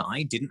team and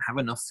I didn't have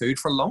enough food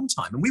for a long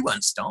time, and we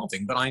weren't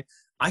starving. But I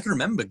can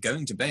remember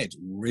going to bed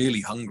really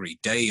hungry,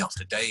 day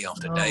after day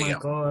after day. Oh my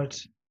God.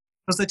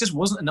 Because there just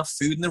wasn't enough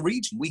food in the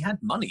region. We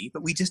had money,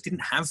 but we just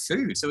didn't have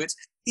food. So it's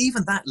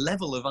even that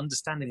level of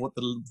understanding what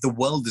the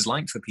world is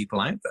like for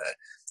people out there.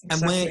 Exactly.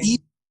 And where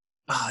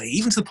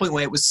even to the point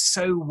where it was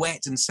so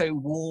wet and so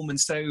warm and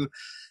so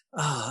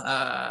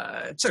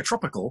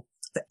tropical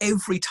that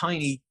every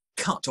tiny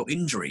cut or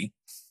injury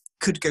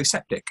could go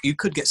septic. You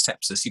could get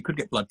sepsis. You could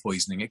get blood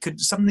poisoning. It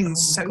could something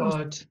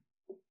God.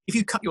 If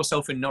you cut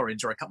yourself in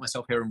Norwich, or I cut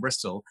myself here in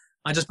Bristol,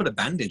 I just put a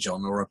bandage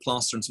on or a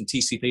plaster and some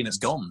TCP and it's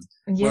gone.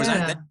 Yeah. Whereas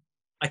out there,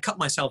 I cut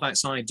myself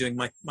outside doing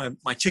my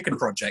chicken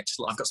project.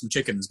 I've got some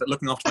chickens, but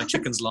looking after my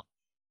chickens.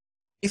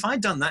 If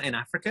I'd done that in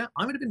Africa,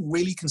 I would have been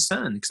really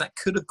concerned because that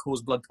could have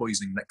caused blood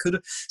poisoning. That could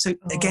have. So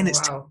again,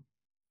 it's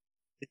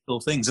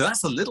little things. So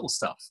that's the little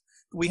stuff.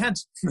 We had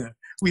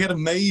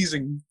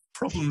amazing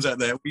problems out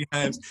there. We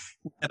had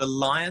a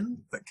lion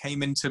that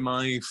came into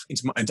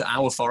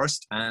our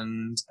forest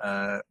and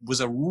was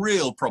a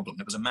real problem.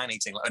 It was a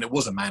man-eating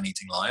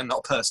lion, not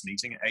a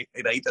person-eating.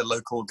 It ate a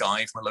local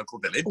guy from a local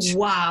village.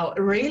 Wow,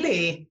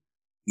 really?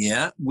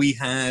 Yeah, we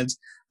had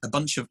a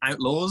bunch of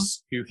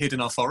outlaws who hid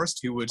in our forest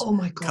who would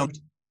come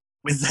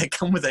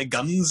with their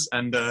guns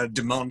and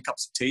demand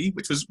cups of tea,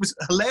 which was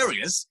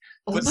hilarious,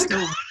 but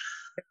still.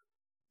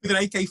 With an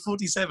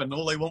AK-47,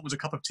 all they want was a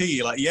cup of tea.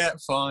 You're like, yeah,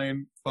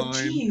 fine.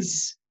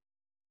 Jeez.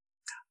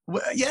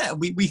 Well, yeah,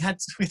 we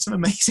had some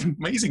amazing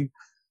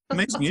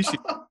issues.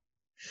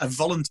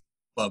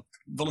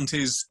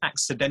 Volunteers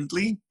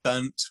accidentally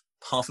burnt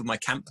half of my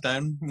camp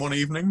down one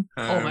evening.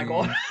 Oh my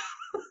God.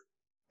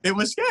 It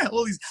was,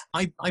 all these.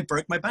 I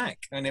broke my back,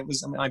 and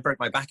I broke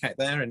my back out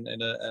there in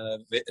a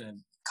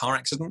car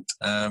accident.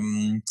 A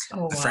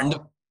friend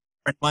of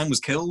mine was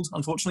killed,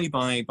 unfortunately,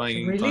 by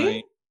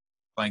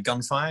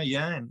gunfire,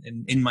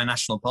 in my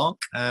national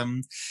park.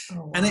 And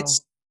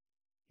it's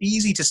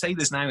easy to say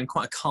this now in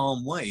quite a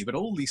calm way, but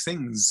all these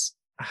things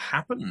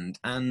happened,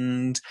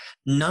 and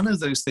none of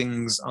those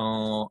things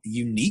are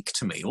unique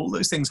to me. All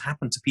those things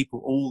happen to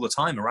people all the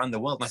time around the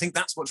world, and I think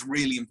that's what's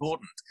really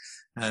important.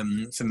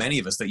 for many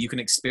of us, that you can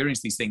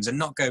experience these things and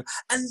not go,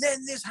 and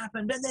then this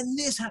happened, and then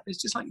this happened.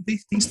 It's just like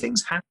these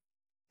things happen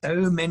to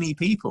so many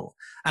people.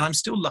 And I'm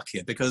still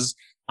luckier because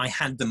I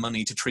had the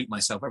money to treat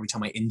myself every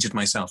time I injured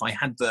myself. I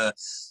had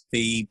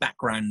the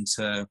background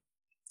to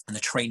and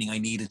the training I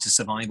needed to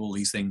survive all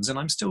these things, and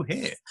I'm still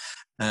here.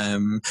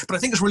 But I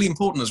think it's really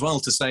important as well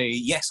to say,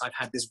 yes, I've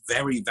had this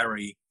very,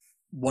 very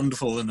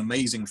wonderful and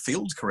amazing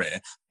field career,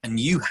 and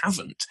you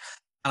haven't.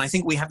 And I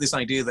think we have this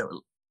idea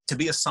that to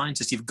be a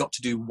scientist, you've got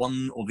to do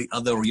one or the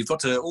other, or you've got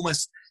to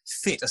almost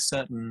fit a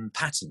certain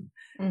pattern.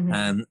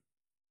 Mm-hmm.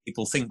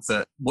 People think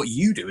that what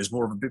you do is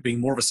you're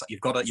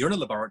in a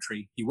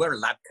laboratory, you wear a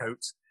lab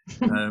coat.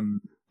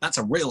 That's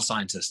a real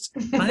scientist.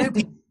 And I know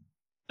people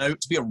know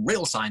to be a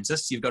real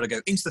scientist, you've got to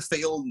go into the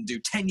field and do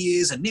 10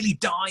 years and nearly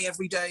die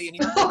every day.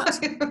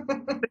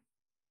 And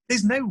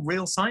there's no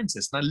real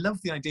scientist. And I love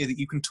the idea that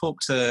you can talk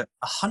to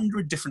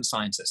 100 different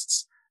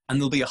scientists, and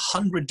there'll be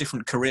 100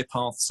 different career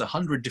paths,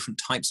 100 different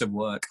types of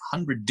work,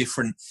 100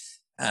 different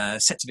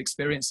sets of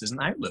experiences and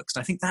outlooks.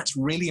 And I think that's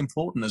really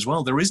important as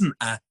well. There isn't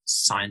a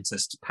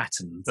scientist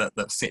pattern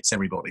that fits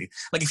everybody.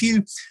 Like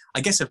I'm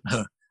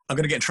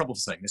going to get in trouble for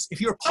saying this. If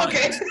you're a pilot,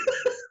 okay.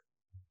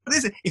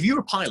 If you're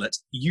a pilot,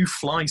 you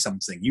fly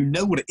something. You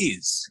know what it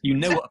is. You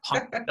know what a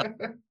pilot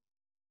does.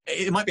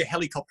 It might be a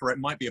helicopter, it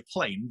might be a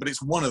plane, but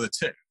it's one of the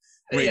two,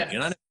 really. Yeah.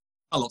 And I know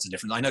lots of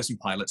different. I know some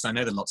pilots. I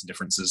know there are lots of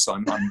differences. So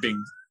I'm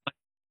being.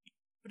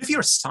 But if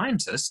you're a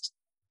scientist,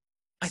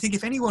 I think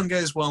if anyone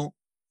goes, well,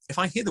 if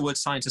I hear the word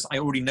scientist, I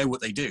already know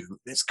what they do.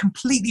 It's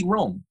completely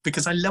wrong,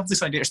 because I love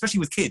this idea, especially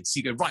with kids.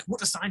 You go, right, what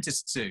do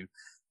scientists do?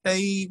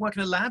 They work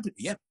in a lab?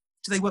 Yep.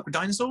 Do they work with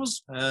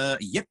dinosaurs?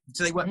 Yep.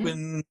 Do they work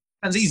with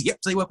chimpanzees? Yep.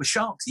 Do they work with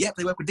sharks? Yep.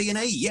 They work with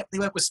DNA? Yep. They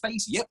work with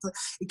space? Yep.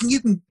 You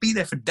can be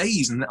there for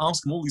days and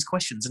ask them all these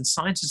questions, and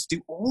scientists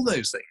do all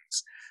those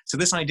things. So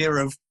this idea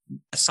of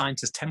a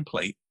scientist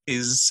template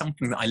is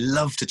something that I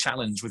love to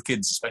challenge with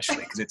kids,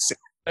 especially because it's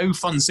so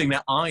fun seeing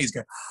their eyes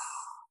go,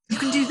 you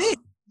can do this.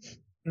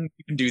 You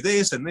can do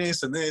this and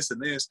this and this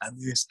and this and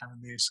this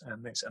and this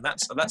and this. And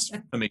that's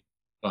for me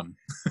fun.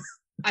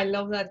 I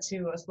love that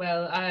too as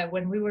well.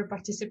 When we were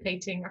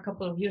participating a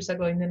couple of years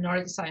ago in the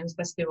Nordic Science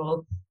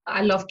Festival,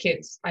 I love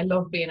kids. I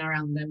love being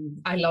around them.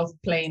 I love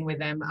playing with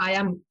them.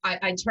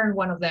 I turn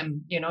one of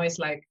them, it's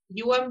like,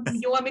 you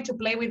want me to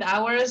play with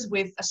hours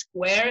with a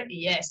square?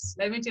 Yes.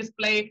 Let me just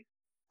play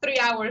 3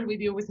 hours with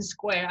you with a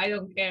square. I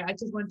don't care. I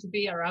just want to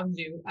be around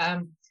you.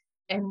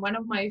 And one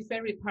of my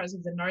favorite parts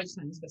of the Nordic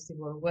Science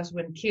Festival was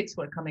when kids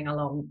were coming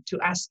along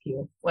to ask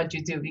you what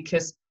you do,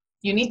 because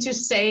you need to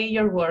say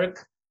your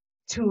work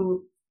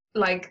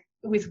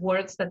with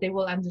words that they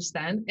will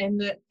understand.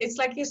 And it's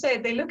like you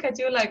said, they look at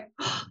you like,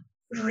 oh,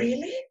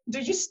 really? Do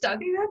you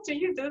study that? Do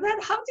you do that?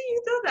 How do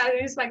you do that?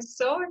 And it's like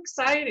so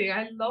exciting.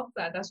 I love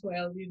that as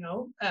well,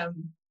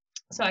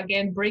 So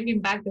again, bringing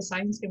back the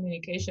science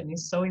communication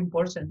is so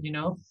important,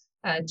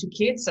 to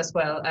kids as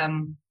well.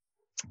 And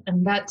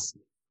that's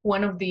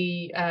one of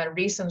the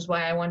reasons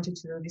why I wanted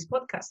to do this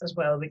podcast as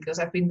well, because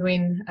I've been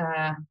doing,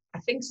 I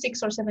think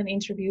 6 or 7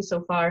 interviews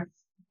so far,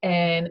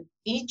 and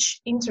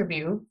each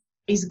interview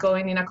is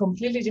going in a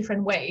completely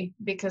different way,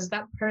 because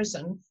that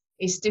person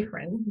is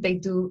different. They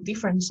do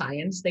different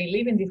science. They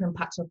live in different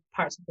parts of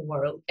the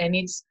world, and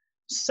it's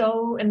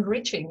so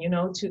enriching,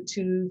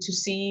 to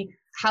see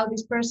how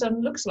this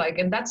person looks like.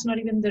 And that's not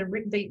even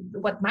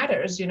what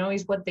matters,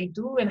 is what they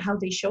do and how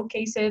they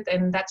showcase it.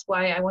 And that's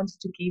why I wanted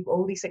to give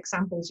all these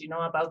examples,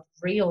 about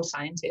real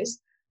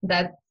scientists,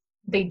 that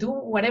they do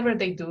whatever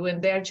they do,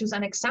 and they're just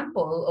an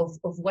example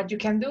of what you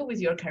can do with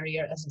your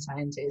career as a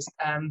scientist.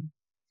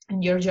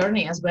 And your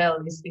journey as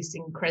well is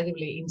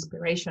incredibly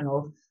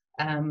inspirational.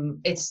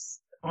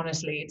 It's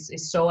honestly,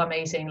 it's so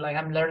amazing. Like,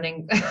 I'm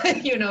learning,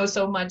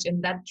 so much.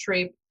 And that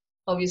trip,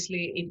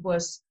 obviously, it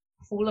was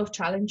full of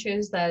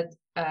challenges that,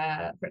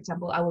 for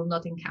example, I will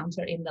not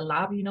encounter in the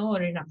lab,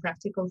 or in a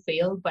practical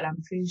field, but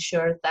I'm pretty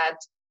sure that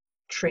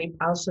trip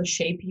also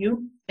shaped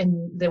you.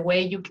 And the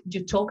way you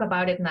talk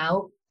about it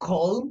now,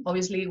 calm,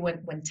 obviously,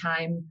 when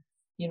time,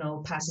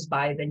 passes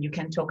by, then you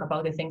can talk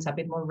about the things a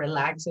bit more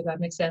relaxed, if that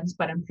makes sense.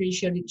 But I'm pretty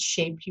sure it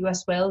shaped you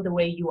as well, the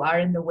way you are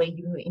and the way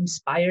you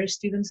inspire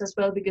students as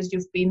well, because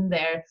you've been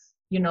there,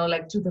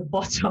 like to the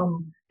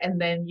bottom, and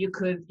then you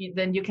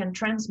can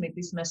transmit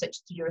this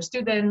message to your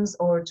students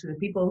or to the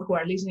people who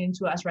are listening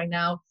to us right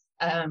now.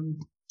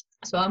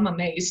 So I'm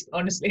amazed,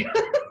 honestly.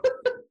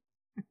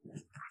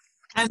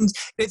 And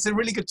it's a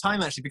really good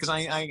time, actually, because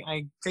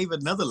I gave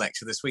another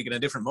lecture this week in a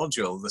different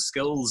module, the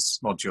skills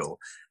module,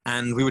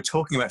 and we were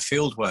talking about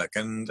fieldwork,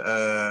 and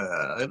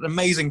an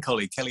amazing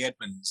colleague, Kelly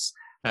Edmonds,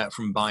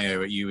 from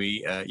Bio at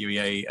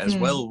UEA as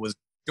well, was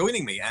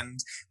joining me, and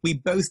we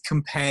both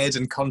compared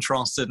and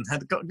contrasted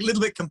and got a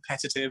little bit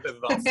competitive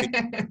about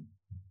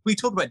we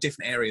talk about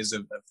different areas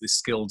of this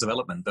skill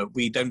development, but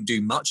we don't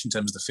do much in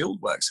terms of the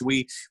field work. So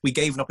we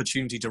gave an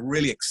opportunity to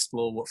really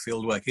explore what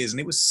field work is. And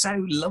it was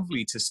so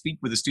lovely to speak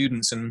with the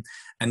students and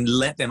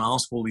let them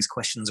ask all these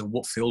questions of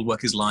what field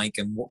work is like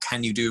and what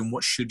can you do and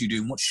what should you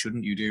do and what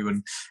shouldn't you do.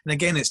 And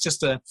again, it's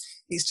just a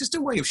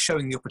way of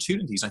showing the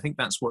opportunities. I think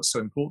that's what's so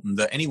important,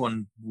 that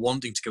anyone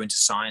wanting to go into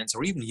science,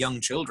 or even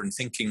young children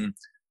thinking,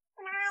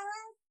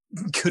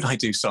 could I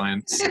do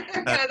science?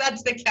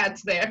 That's the cat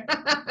there.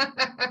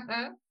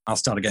 I'll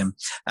start again.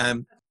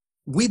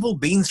 We've all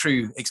been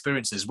through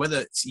experiences, whether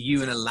it's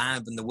you in a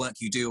lab and the work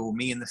you do, or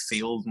me in the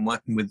field and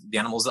working with the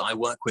animals that I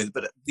work with,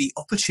 but the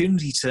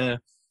opportunity to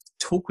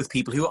talk with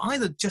people who are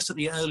either just at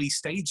the early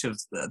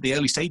stages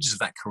of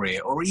that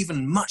career, or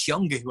even much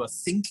younger, who are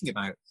thinking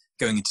about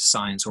going into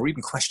science, or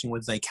even questioning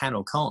whether they can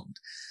or can't.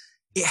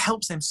 It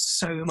helps them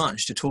so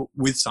much to talk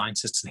with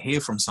scientists and hear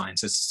from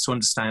scientists to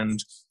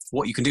understand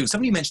what you can do.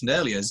 Somebody you mentioned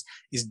earlier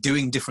is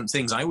doing different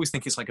things. I always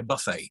think it's like a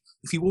buffet.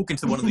 If you walk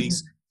into one of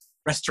these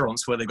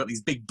restaurants where they've got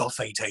these big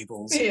buffet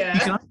tables,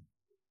 but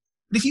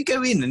if you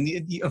go in and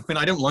I mean,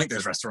 I don't like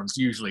those restaurants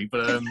usually,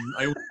 but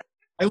I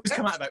always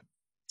come out about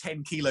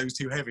 10 kilos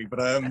too heavy.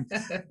 But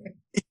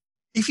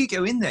if you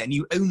go in there and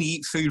you only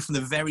eat food from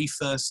the very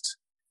first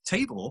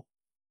table,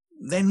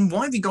 then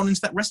why have you gone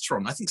into that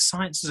restaurant? I think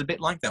science is a bit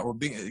like that, or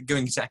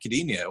going into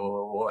academia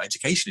or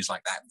education is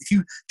like that. If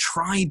you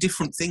try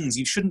different things,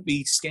 you shouldn't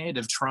be scared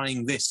of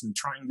trying this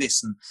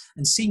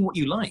and seeing what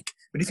you like.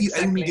 But if you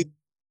only do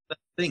that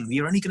thing,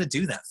 you're only going to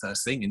do that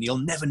first thing, and you'll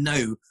never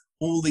know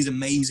all these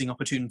amazing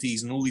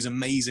opportunities and all these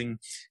amazing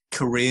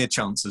career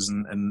chances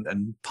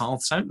and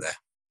paths out there.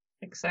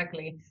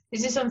 Exactly.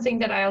 This is something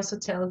that I also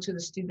tell to the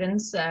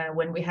students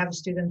when we have a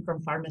student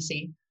from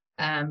pharmacy.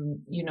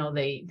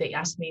 They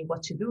ask me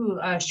what to do.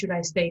 Should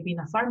I stay being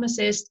a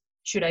pharmacist?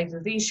 Should I do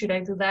this? Should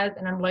I do that?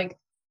 And I'm like,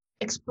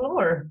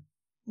 explore.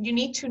 You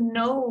need to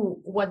know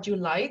what you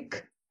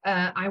like.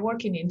 I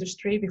work in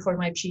industry before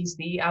my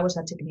PhD. I was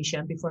a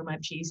technician before my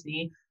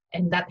PhD,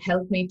 and that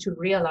helped me to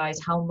realize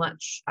how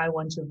much I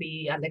want to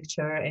be a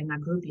lecturer and a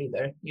group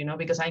leader,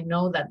 because I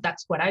know that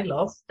that's what I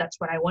love. That's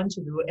what I want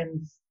to do.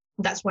 And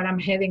that's where I'm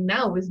heading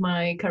now with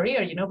my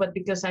career, but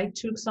because I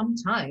took some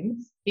time,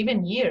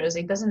 even years,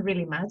 it doesn't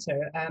really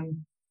matter.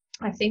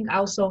 I think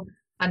also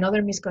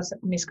another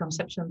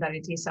misconception that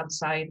it is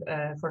outside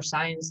for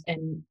science,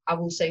 and I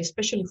will say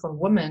especially for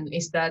women,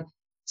 is that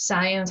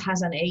science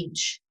has an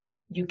age.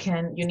 You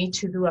need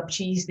to do a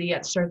PhD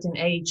at a certain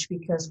age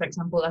because, for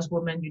example, as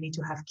women, you need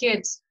to have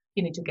kids,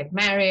 you need to get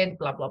married,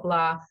 blah, blah,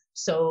 blah.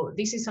 So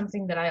this is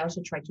something that I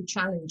also try to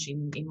challenge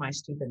in my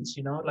students,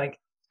 like,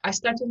 I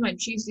started my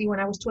PhD when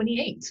I was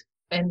 28,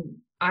 and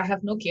I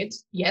have no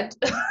kids yet.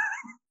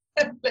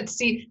 Let's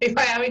see if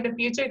I am in the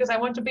future, because I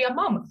want to be a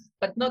mom,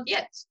 but not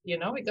yet,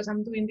 because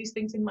I'm doing these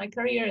things in my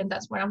career, and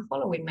that's where I'm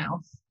following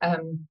now.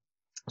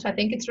 So I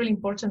think it's really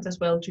important as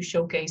well to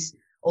showcase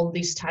all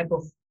these type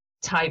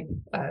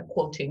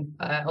quoting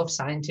of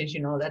scientists,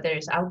 that there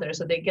is out there,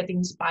 so they get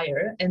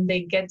inspired and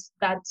they get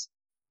that,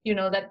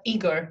 that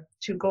eager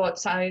to go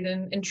outside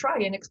and try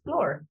and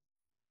explore.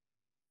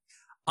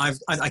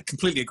 I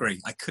completely agree.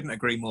 I couldn't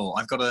agree more.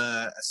 I've got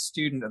a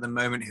student at the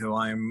moment who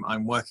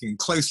I'm working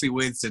closely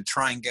with to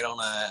try and get on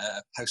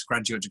a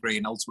postgraduate degree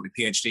and ultimately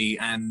PhD.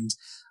 And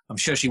I'm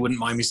sure she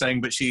wouldn't mind me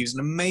saying, but she's an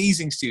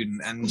amazing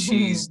student, and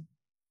she's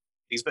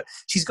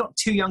got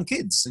 2 young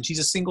kids, and she's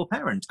a single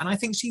parent. And I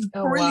think she's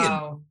brilliant.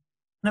 Wow.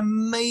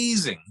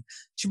 Amazing.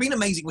 She's been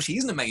amazing. Well, she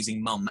is an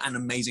amazing mum, an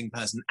amazing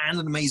person, and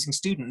an amazing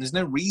student. There's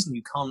no reason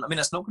you can't. I mean,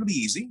 that's not going to be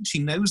easy. She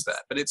knows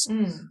that, but it's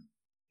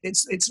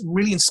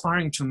really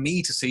inspiring to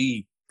me to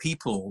see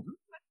people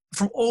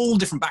from all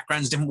different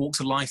backgrounds, different walks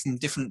of life, and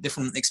different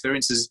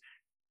experiences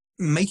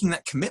making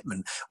that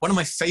commitment. One of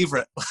my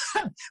favorites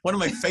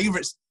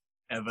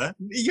ever.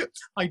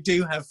 I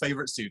do have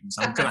favorite students.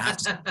 I'm gonna have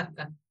to.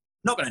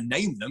 Not gonna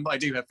name them, but I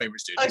do have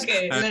favorite students.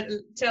 Okay,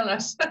 tell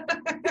us.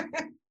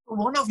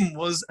 One of them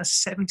was a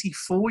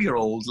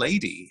 74-year-old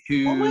lady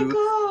who. Oh my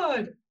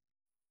God.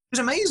 Was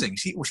amazing.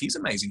 She's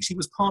amazing. She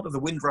was part of the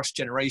Windrush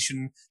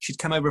generation. She'd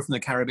come over from the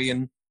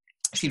Caribbean.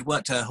 She'd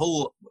worked her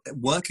whole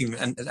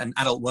an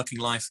adult working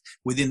life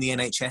within the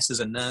NHS as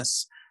a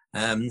nurse,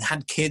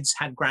 had kids,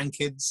 had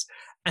grandkids.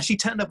 And she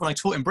turned up when I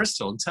taught in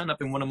Bristol, and turned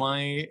up in one of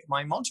my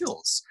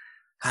modules.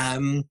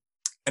 And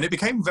it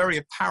became very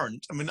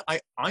apparent. I mean, I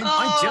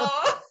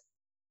judged,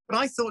 but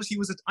I thought she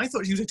was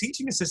a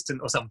teaching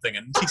assistant or something.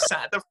 And she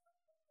sat there,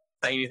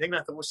 say anything. And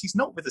I thought, well, she's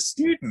not with a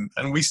student.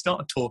 And we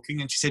started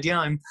talking, and she said,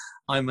 yeah,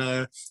 I'm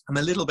a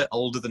little bit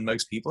older than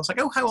most people. I was like,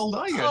 oh, how old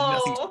are you? And I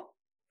think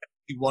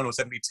 71 or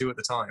 72 at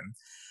the time.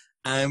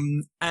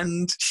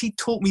 And she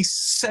taught me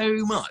so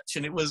much,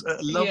 and it was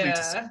lovely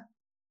to see.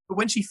 But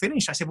when she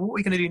finished, I said, well, what are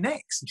we going to do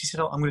next? And she said,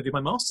 oh, I'm going to do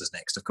my master's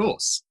next, of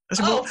course. I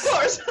said, of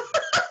course.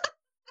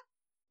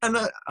 And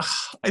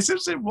I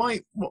said, why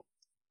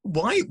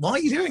are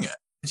you doing it?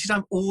 And she said,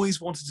 I've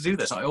always wanted to do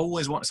this. I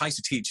used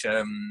to teach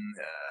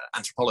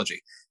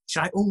anthropology. She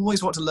said, I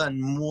always want to learn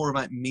more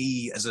about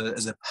me as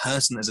a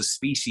person, as a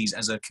species,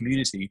 as a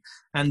community.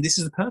 And this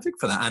is perfect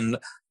for that. And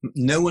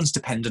no one's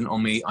dependent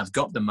on me. I've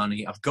got the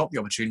money. I've got the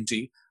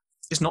opportunity.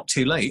 It's not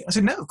too late. I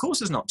said, no, of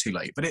course it's not too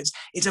late. But it's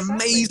exactly.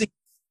 Amazing.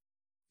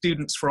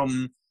 Students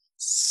from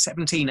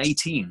 17,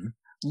 18,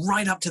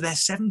 right up to their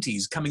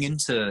 70s coming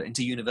into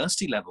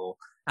university level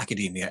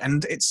academia.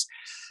 And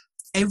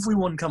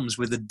everyone comes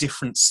with a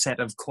different set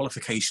of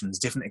qualifications,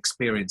 different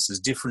experiences,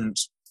 different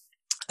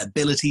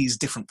abilities,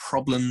 different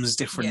problems,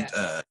 different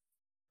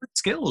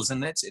skills.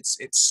 And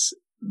it's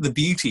the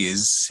beauty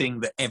is seeing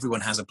that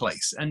everyone has a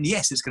place. And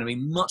yes, it's going to be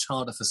much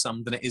harder for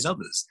some than it is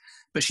others.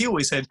 But she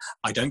always said,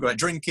 I don't go out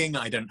drinking.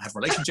 I don't have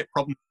relationship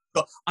problems.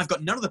 I've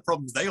got none of the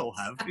problems they all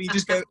have. And you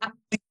just go, oh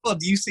God,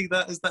 you see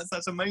that?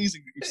 That's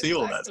amazing that you see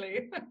all that.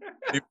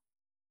 It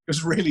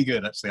was really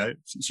good, actually.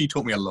 She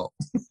taught me a lot.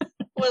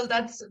 Well,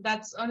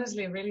 that's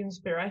honestly really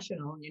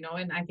inspirational,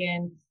 and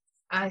again,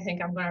 I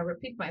think I'm going to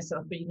repeat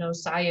myself, but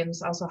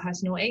science also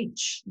has no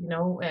age,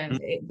 and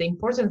the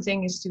important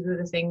thing is to do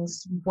the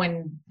things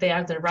when they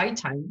are the right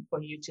time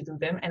for you to do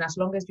them. And as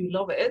long as you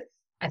love it,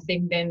 I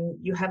think then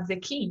you have the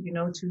key,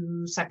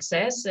 to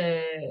success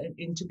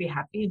and to be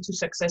happy and to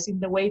success in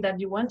the way that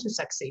you want to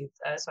succeed.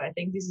 So I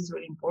think this is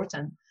really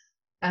important.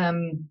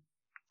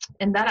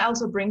 And that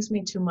also brings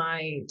me to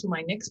my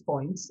next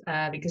point,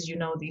 because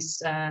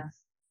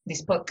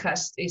this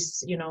podcast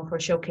is, for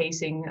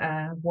showcasing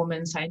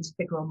women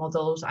scientific role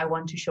models. I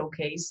want to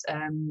showcase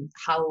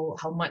how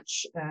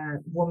much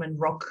women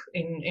rock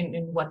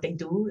in what they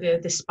do,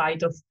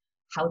 despite of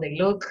how they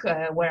look,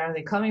 where are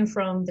they coming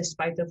from,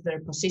 despite of their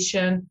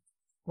position.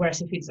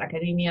 Whereas if it's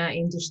academia,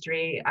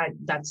 industry,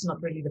 that's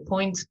not really the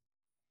point.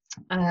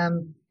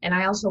 And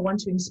I also want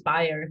to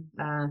inspire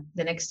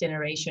the next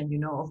generation,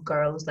 of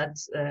girls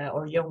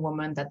or young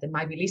women that they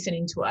might be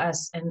listening to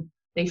us and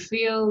they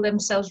feel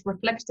themselves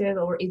reflected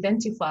or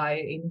identify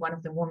in one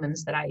of the women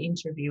that I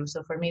interview.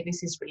 So for me,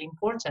 this is really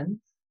important.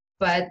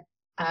 But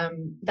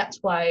that's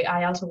why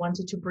I also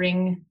wanted to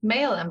bring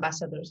male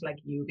ambassadors like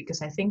you,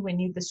 because I think we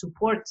need the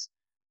support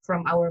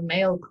from our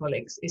male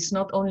colleagues. It's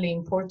not only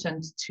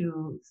important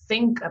to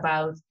think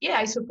about,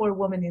 I support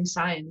women in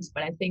science,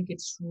 but I think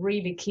it's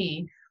really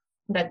key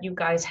that you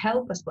guys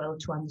help as well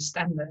to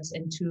understand this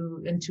and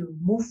to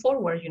move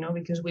forward,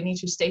 because we need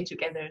to stay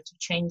together to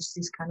change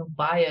this kind of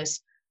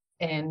bias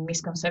and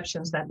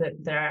misconceptions that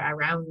there are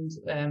around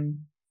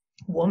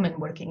women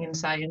working in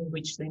science,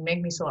 which they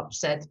make me so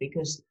upset,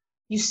 because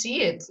you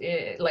see it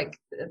like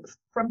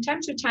from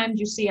time to time,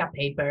 you see a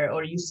paper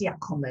or you see a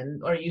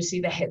comment or you see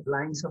the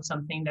headlines of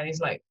something that is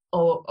like,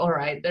 oh, all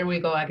right, there we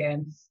go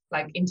again.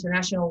 Like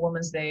International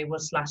Women's Day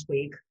was last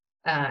week.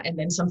 And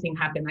then something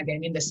happened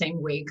again in the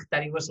same week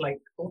that it was like,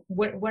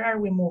 where are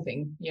we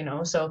moving?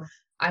 So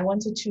I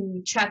wanted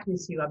to chat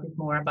with you a bit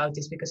more about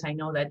this, because I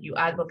know that you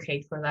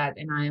advocate for that.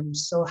 And I am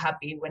so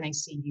happy when I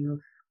see you,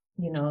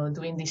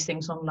 doing these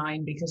things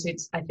online, because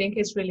I think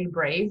it's really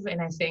brave.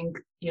 And I think,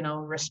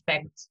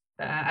 respect.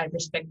 I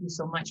respect you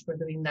so much for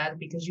doing that,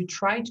 because you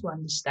try to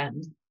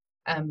understand.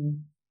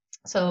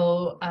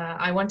 So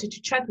I wanted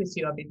to chat with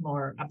you a bit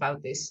more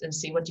about this and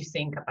see what you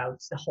think about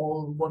the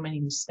whole woman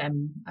in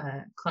STEM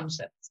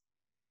concept.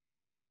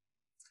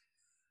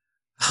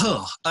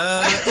 Oh,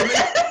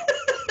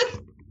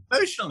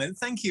 emotional.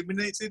 Thank you. I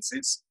mean,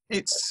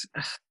 it's.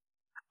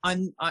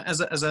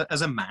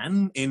 As a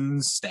man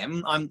in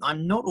STEM,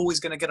 I'm not always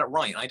going to get it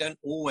right. I don't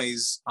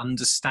always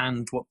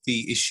understand what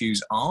the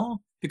issues are,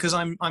 because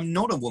I'm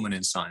not a woman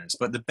in science.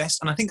 But the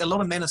best, and I think a lot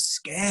of men are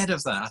scared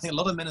of that. I think a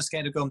lot of men are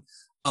scared of going,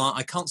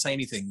 I can't say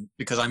anything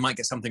because I might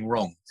get something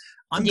wrong.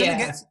 I'm going to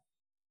get.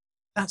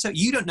 That's it.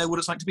 You don't know what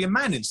it's like to be a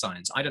man in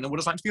science. I don't know what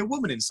it's like to be a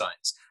woman in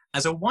science.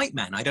 As a white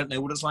man, I don't know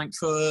what it's like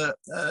for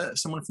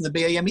someone from the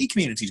BAME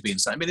community to be in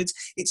science. I mean,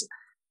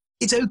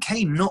 it's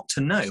okay not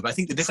to know. But I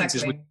think the difference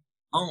is we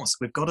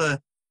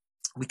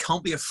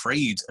can't be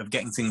afraid of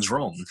getting things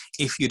wrong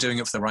if you're doing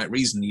it for the right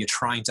reason. You're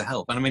trying to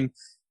help. And I mean,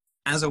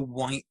 as a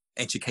white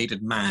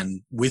educated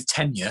man with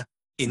tenure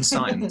in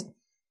science,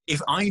 if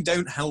I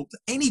don't help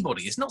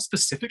anybody, it's not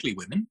specifically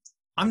women.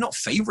 I'm not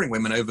favouring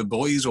women over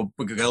boys or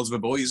girls over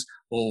boys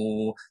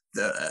or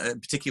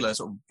particular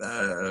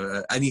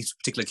any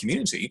particular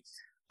community.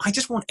 I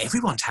just want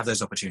everyone to have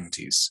those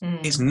opportunities.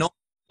 It's not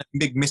a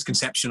big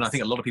misconception I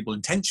think a lot of people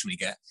intentionally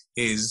get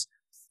is,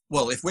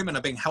 well, if women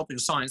are being helped in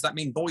science, that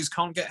means boys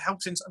can't get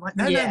helped in science. Like,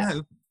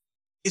 no.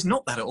 It's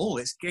not that at all.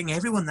 It's giving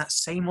everyone that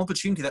same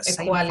opportunity, that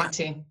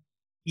equality.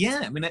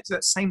 Same I mean, it's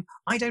that same.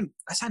 That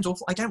sounds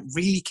awful. I don't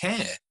really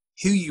care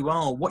who you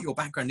are, what your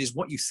background is,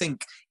 what you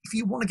think. If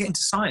you want to get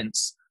into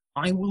science,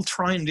 I will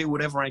try and do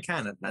whatever I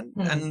can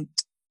and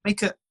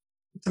make it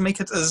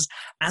as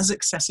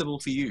accessible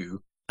for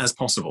you as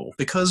possible.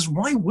 Because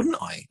why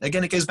wouldn't I?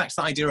 Again, it goes back to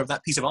the idea of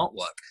that piece of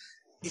artwork.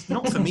 It's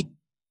not for me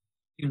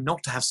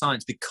not to have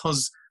science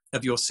because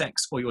of your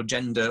sex or your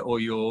gender or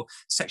your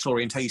sexual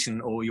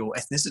orientation or your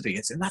ethnicity.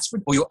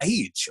 Or your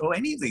age or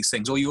any of these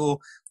things, or your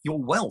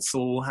wealth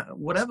or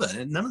whatever.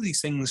 None of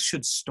these things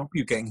should stop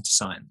you getting into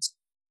science.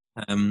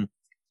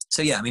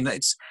 So yeah, I mean,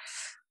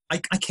 I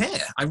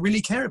care. I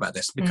really care about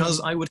this, because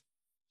I would have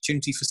an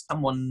opportunity for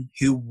someone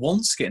who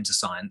wants to get into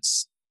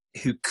science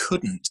who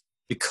couldn't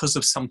because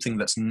of something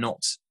that's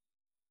not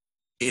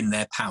in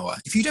their power.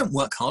 If you don't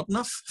work hard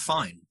enough,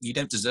 fine. You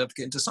don't deserve to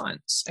get into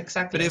science.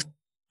 Exactly. But if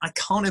I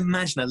can't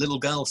imagine a little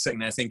girl sitting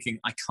there thinking,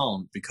 I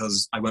can't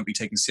because I won't be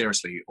taken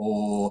seriously,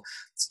 or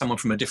someone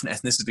from a different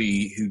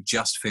ethnicity who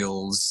just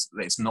feels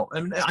that it's not.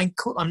 I mean,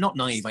 I'm not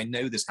naive. I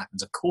know this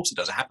happens. Of course it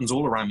does. It happens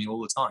all around me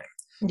all the time.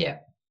 Yeah.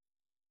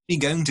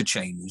 It's going to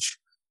change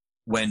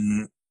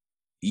when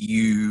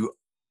you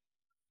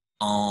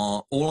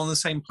are all on the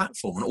same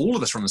platform, and all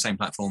of us are on the same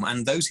platform,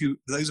 and those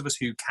of us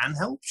who can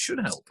help should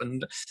help.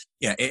 And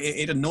yeah,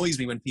 it annoys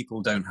me when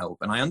people don't help,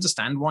 and I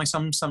understand why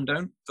some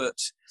don't, but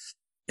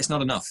it's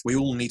not enough. We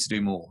all need to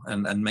do more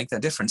and make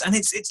that difference. And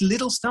it's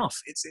little stuff.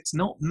 It's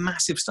not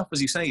massive stuff,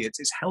 as you say.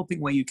 It's helping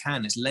where you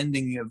can. It's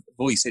lending your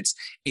voice.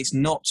 It's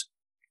not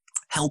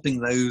helping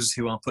those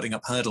who are putting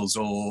up hurdles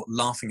or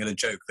laughing at a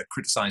joke that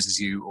criticizes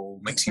you or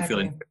makes you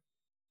feel.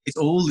 It's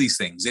all these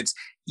things.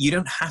 You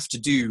don't have to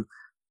do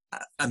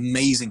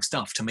amazing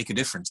stuff to make a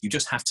difference. You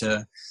just have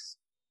to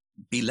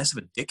be less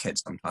of a dickhead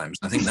sometimes.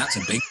 I think that's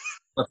a big.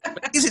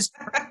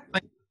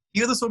 Like,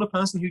 you're the sort of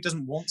person who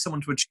doesn't want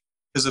someone to achieve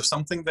because of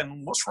something,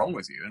 then what's wrong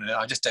with you? And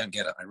I just don't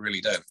get it. I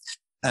really don't.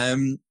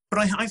 But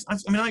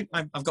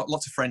I've got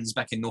lots of friends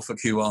back in Norfolk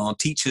who are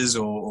teachers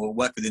or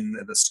work within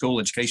the school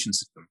education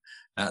system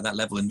at that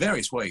level in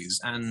various ways.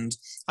 And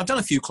I've done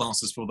a few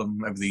classes for them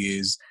over the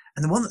years.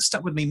 And the one that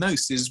stuck with me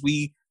most is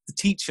the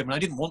teacher, I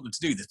didn't want them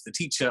to do this. The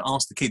teacher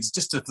asked the kids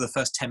just for the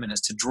first 10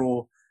 minutes to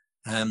draw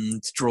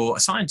a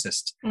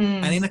scientist.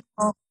 And in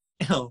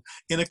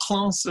a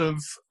class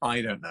of,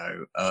 I don't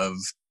know, of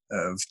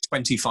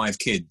 25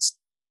 kids,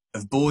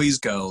 of boys,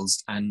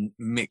 girls, and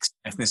mixed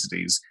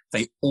ethnicities,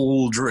 they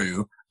all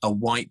drew a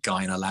white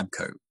guy in a lab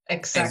coat.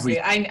 Exactly.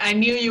 I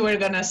knew you were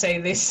going to say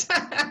this.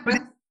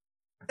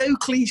 So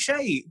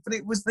cliche, but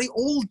they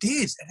all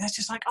did. And it's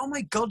just like, oh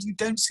my God, you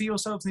don't see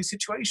yourself in these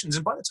situations.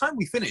 And by the time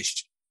we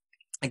finished,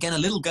 again, a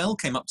little girl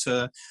came up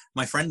to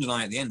my friend and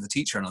I at the end, the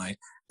teacher and I,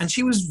 and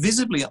she was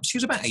visibly she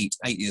was about eight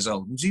years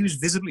old, and she was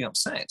visibly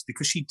upset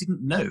because she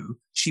didn't know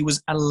she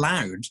was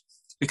allowed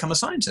to become a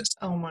scientist.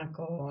 Oh my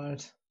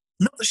God.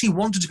 Not that she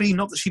wanted to be,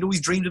 not that she'd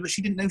always dreamed of, but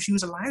she didn't know she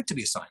was allowed to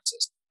be a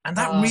scientist. And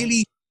that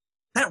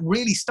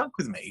really stuck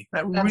with me.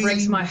 That really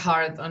breaks my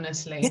heart,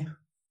 honestly.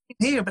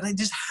 Here, but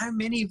just how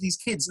many of these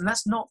kids, and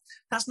that's not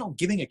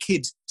giving a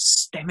kid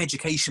STEM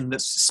education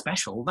that's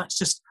special. That's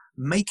just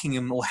making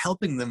them or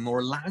helping them or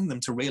allowing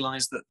them to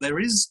realize that there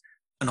is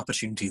an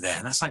opportunity there.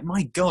 And that's like,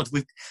 my God,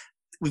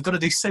 we've got to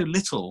do so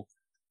little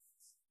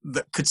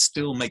that could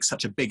still make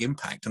such a big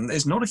impact. And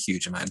there's not a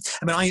huge amount.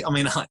 I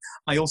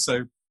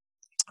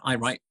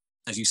write,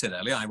 as you said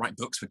earlier, I write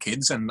books for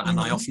kids, and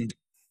I often do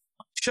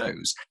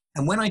shows.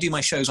 And when I do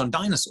my shows on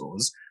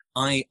dinosaurs,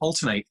 I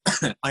alternate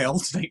the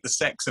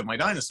sex of my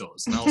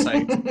dinosaurs. And I'll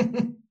say,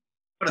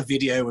 got a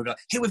video, we've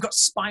got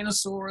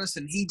Spinosaurus,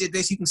 and he did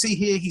this. You can see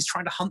here, he's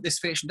trying to hunt this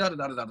fish, and da da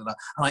da da da da.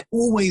 And I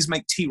always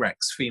make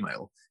T-Rex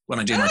female when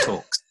I do my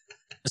talks.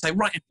 And say,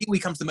 right, and here we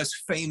come to the most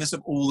famous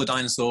of all the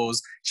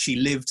dinosaurs. She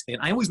lived in,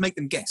 I always make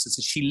them guess. It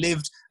says she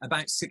lived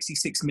about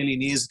 66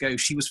 million years ago.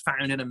 She was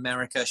found in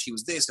America. She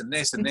was this and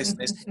this and this and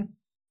this.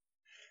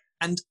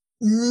 And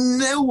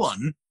no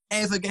one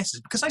ever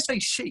guesses. Because I say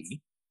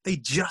she, they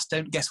just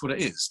don't guess what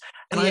it is.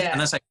 And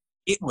I say,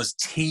 it was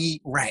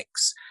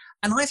T-Rex.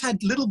 And I've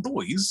had little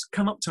boys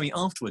come up to me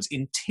afterwards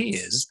in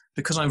tears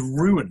because I've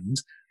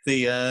ruined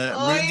the...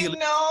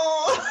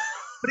 no!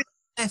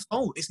 Their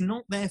fault. It's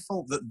not their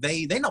fault that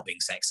they're not being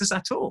sexist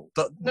at all.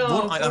 But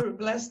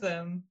bless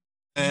them.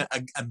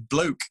 A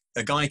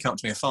guy came up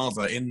to me, a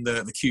father, in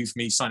the queue for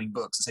me signing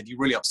books, and said, "You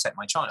really upset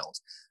my child."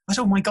 I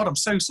said, "Oh my God, I'm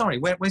so sorry.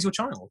 Where's your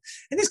child?"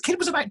 And this kid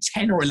was about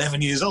 10 or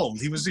 11 years old.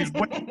 He was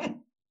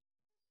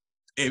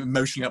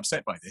emotionally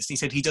upset by this. He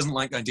said he doesn't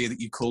like the idea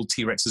that you called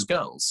T-Rexes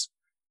girls.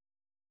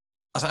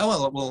 I was like,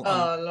 oh well.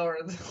 Oh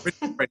Lord.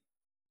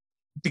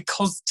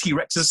 Because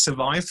T-Rexes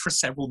survived for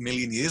several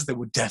million years, there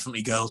were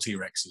definitely girl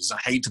T-Rexes. I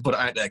hate to put it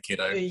out there,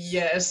 kiddo.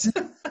 Yes.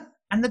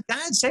 And the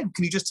dad said,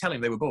 can you just tell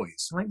him they were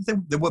boys? Like,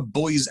 there were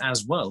boys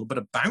as well, but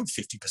about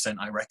 50%,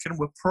 I reckon,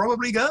 were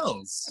probably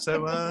girls.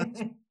 So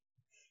he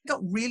got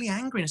really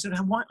angry and said,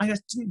 I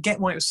just didn't get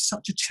why it was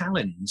such a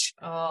challenge.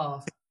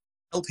 To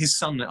help his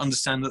son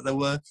understand that there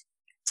were...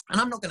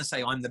 And I'm not going to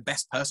say I'm the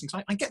best person,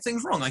 because I get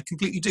things wrong. I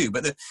completely do.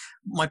 But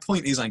my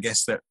point is, I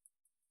guess, that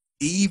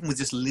even with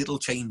just little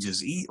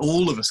changes,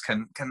 all of us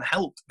can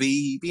help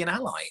be an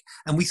ally.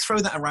 And we throw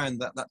that around,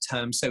 that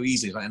term, so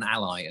easily, like an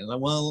ally. And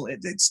well,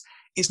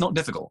 it's not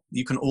difficult.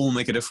 You can all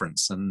make a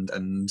difference.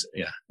 And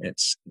yeah,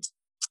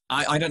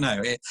 I don't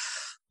know.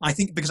 I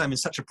think because I'm in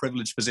such a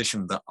privileged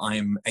position that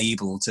I'm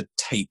able to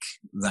take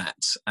that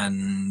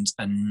and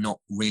not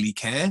really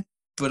care.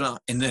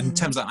 But in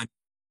terms of that,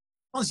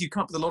 you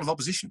come up with a lot of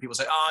opposition. People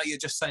say, you're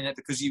just saying that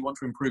because you want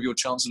to improve your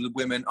chances with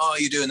women.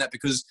 You're doing that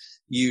because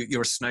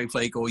you're a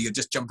snowflake, or you're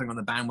just jumping on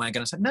the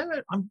bandwagon. I said, no,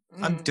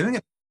 I'm doing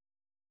it.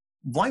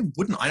 Why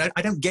wouldn't I?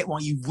 I don't get why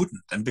you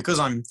wouldn't. And because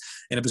I'm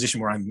in a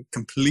position where I'm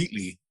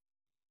completely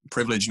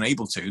privileged and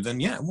able to, then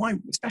why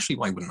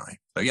wouldn't I?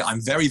 So yeah,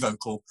 I'm very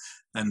vocal,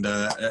 and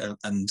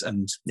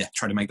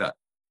try to make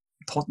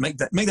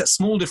that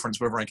small difference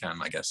wherever I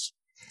can, I guess.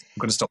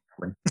 I'm going to stop.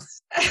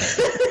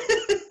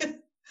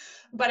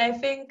 But I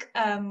think,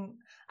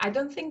 I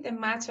don't think the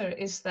matter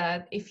is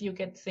that if you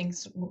get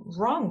things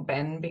wrong,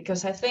 Ben,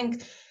 because I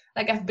think,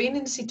 like, I've been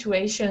in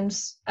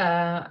situations,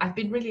 I've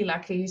been really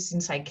lucky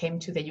since I came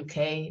to the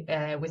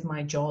UK with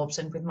my jobs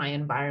and with my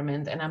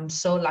environment. And I'm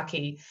so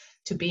lucky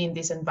to be in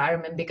this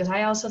environment because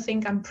I also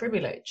think I'm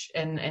privileged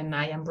and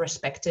I am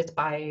respected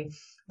by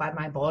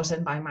my boss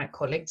and by my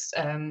colleagues.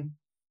 And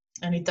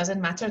it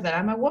doesn't matter that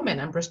I'm a woman.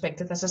 I'm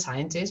respected as a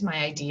scientist.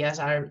 My ideas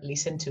are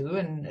listened to,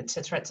 and et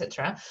cetera, et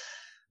cetera.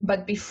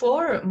 But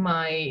before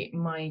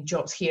my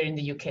jobs here in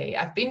the UK,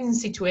 I've been in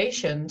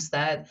situations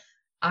that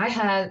I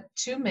had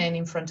two men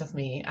in front of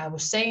me. I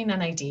was saying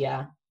an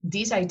idea.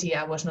 This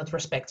idea was not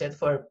respected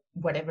for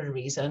whatever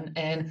reason.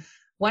 And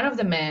one of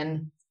the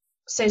men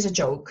says a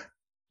joke,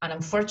 an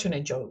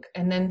unfortunate joke,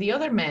 and then the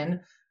other man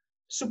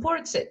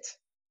supports it.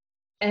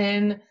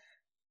 And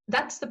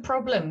that's the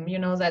problem,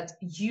 that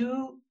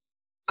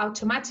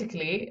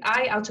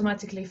I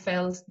automatically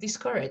felt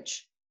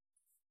discouraged.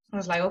 I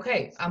was like,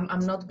 okay,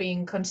 I'm not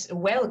being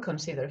well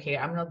considered here.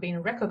 I'm not being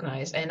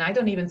recognized. And I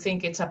don't even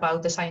think it's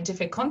about the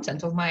scientific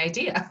content of my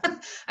idea.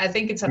 I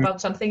think it's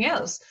about something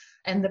else.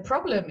 And the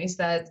problem is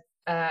that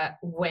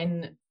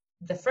when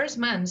the first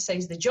man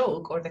says the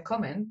joke or the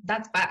comment,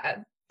 that's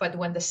bad. But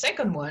when the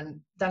second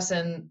one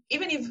doesn't,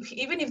 even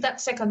if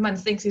that second man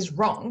thinks it's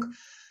wrong,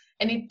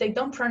 and they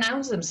don't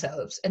pronounce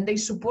themselves and they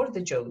support the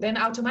joke, then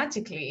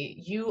automatically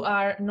you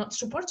are not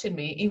supporting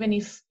me, even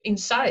if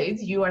inside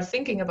you are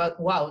thinking about,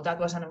 wow, that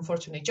was an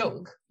unfortunate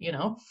joke,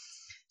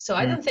 So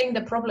I don't think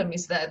the problem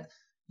is that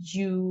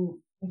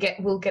you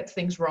will get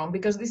things wrong,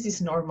 because this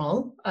is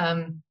normal.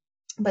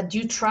 But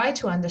you try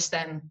to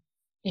understand,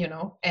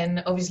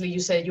 and obviously you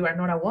said you are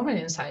not a woman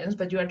in science,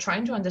 but you are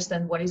trying to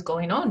understand what is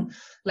going on,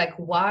 like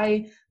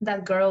why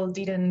that girl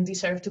didn't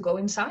deserve to go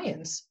in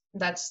science.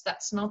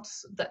 That's not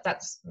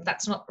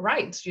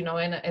right,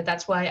 and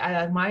that's why I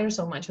admire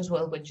so much as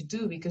well what you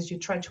do, because you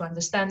try to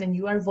understand and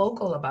you are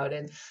vocal about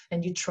it,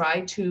 and you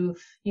try to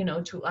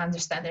to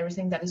understand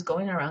everything that is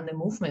going around the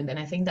movement, and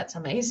I think that's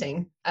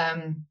amazing.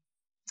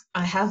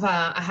 I have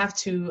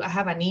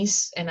a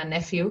niece and a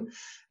nephew.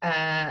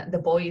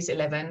 The boy is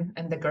 11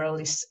 and the girl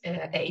is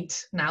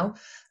 8 now.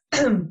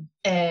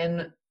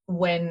 And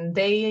when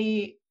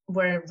they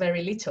were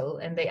very little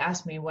and they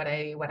asked me what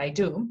I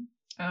do,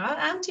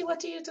 Auntie, what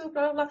do you do?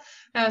 Blah, blah, blah.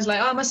 And I was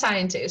like, I'm a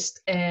scientist.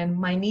 And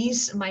my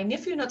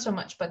nephew, not so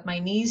much, but my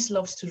niece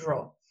loves to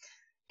draw.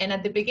 And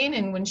at the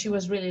beginning, when she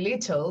was really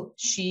little,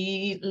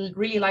 she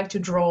really liked to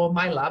draw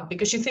my lab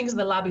because she thinks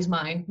the lab is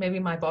mine. Maybe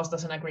my boss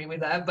doesn't agree with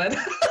that, but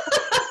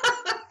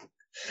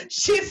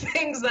she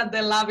thinks that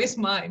the lab is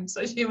mine.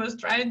 So she was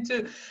trying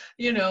to,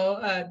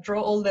 draw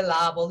all the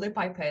lab, all the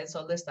pipettes,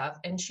 all the stuff.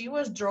 And she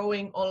was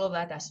drawing all of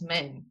that as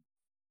men.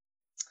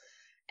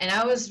 And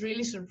I was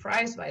really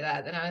surprised by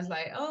that. And I was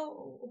like,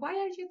 oh, why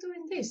are you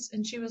doing this?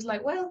 And she was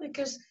like, well,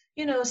 because,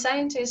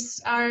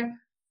 scientists are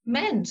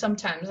men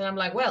sometimes. And I'm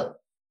like, well,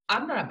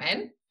 I'm not a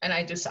man and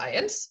I do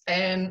science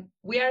and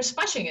we are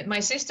smashing it. My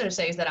sister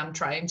says that I'm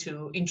trying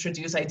to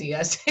introduce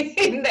ideas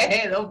in the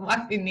head of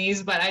my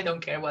niece, but I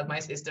don't care what my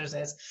sister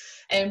says.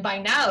 And by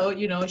now,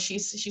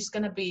 she's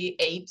going to be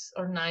 8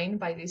 or 9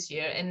 by this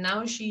year. And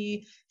now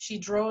she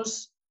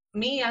draws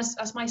me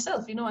as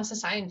myself, as a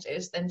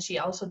scientist, and she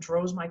also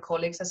draws my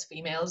colleagues as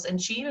females, and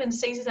she even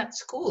says it at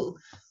school,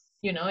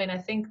 and I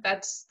think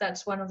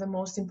that's one of the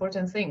most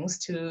important things,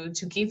 to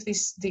give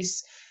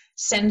this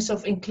sense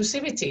of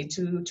inclusivity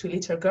to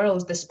little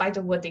girls despite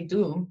of what they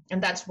do.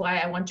 And that's why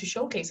I want to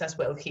showcase as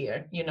well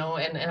here,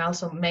 and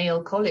also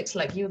male colleagues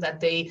like you, that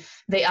they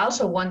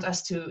also want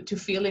us to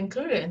feel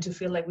included and to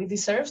feel like we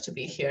deserve to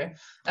be here.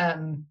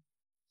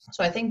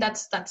 So I think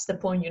that's the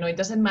point. It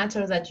doesn't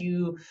matter that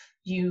you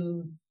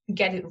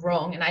get it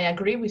wrong. And I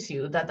agree with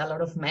you that a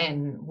lot of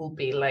men will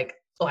be like,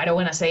 oh, I don't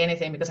want to say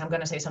anything because I'm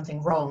going to say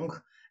something wrong.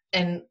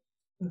 And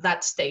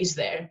that stays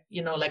there,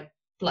 like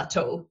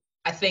plateau.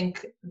 I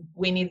think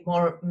we need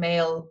more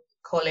male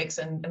colleagues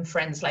and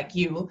friends like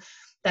you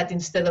that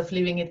instead of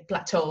leaving it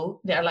plateau,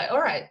 they're like,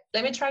 all right,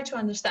 let me try to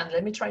understand.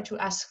 Let me try to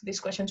ask this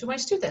question to my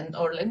student,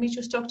 or let me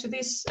just talk to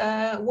this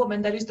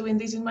woman that is doing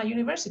this in my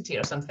university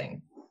or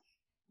something.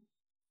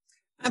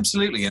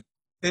 Absolutely.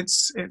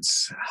 It's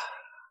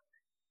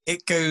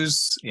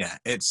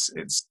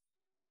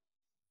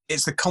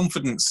the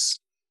confidence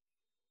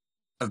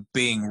of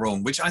being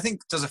wrong, which I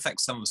think does affect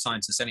some of the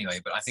scientists anyway.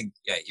 But I think,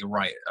 yeah, you're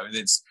right. I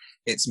mean,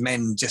 it's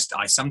men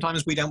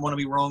sometimes we don't want to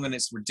be wrong, and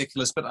it's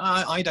ridiculous, but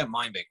I don't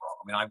mind being wrong.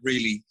 I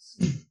mean,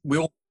 we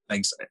all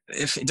think,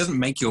 if it doesn't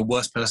make you a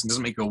worse person,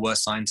 doesn't make you a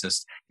worse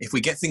scientist. If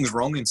we get things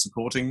wrong in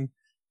supporting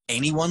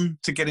anyone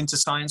to get into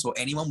science, or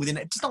anyone within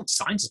it. It's not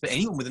scientists, but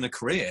anyone within a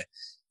career.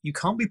 You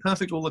can't be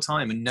perfect all the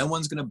time, and no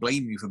one's going to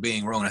blame you for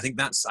being wrong. I think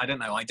that's, I don't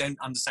know, I don't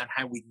understand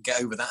how we can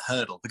get over that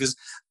hurdle, because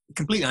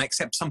completely, I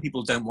accept some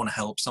people don't want to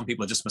help, some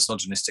people are just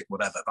misogynistic,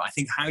 whatever. But I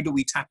think, how do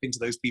we tap into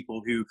those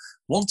people who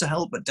want to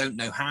help but don't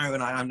know how?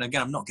 And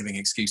again, I'm not giving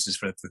excuses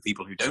for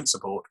people who don't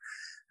support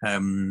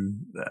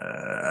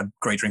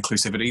greater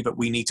inclusivity, but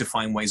we need to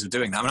find ways of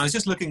doing that. I mean, I was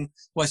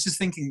just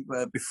thinking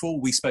before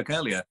we spoke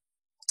earlier,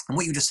 and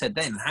what you just said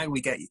then, how do we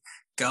get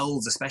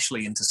girls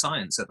especially into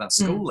science at that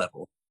school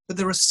level? But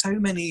there are so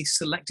many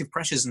selective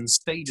pressures and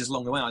stages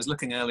along the way. I was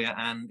looking earlier,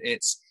 and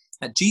it's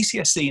at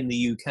GCSE in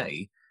the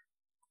UK,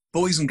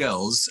 boys and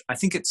girls, I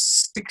think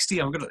it's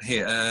 60, I've got it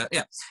here,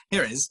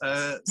 here it is,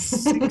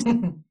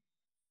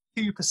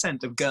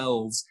 62% of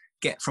girls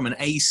get from an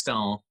A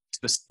star to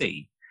a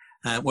C,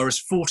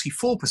 whereas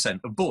 44%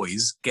 of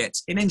boys get,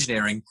 in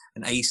engineering,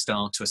 an A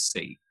star to a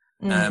C.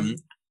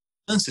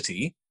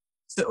 University,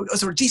 so at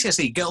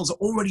GCSE, girls are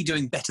already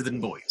doing better than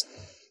boys.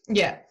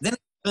 Yeah. Then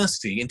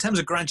university, in terms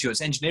of graduates,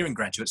 engineering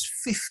graduates,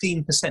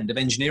 15% of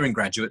engineering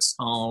graduates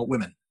are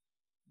women.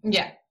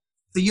 Yeah.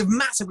 So you've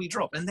massively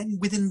dropped. And then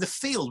within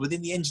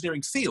the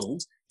engineering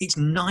field, it's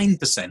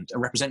 9% are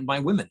represented by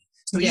women.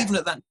 So even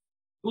at that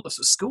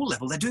school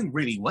level, they're doing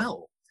really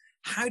well.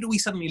 How do we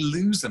suddenly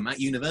lose them at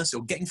university,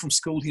 or getting from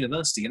school to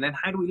university? And then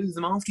how do we lose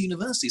them after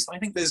university? So I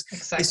think there's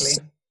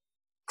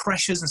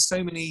pressures and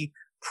so many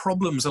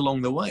problems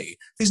along the way.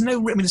 There's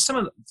no, I mean,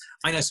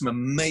 I know some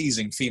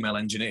amazing female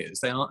engineers.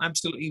 They are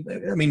absolutely,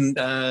 I mean,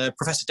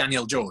 Professor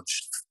Danielle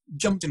George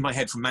jumped in my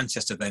head from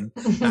Manchester then,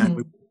 and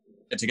we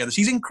get together.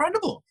 She's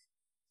incredible.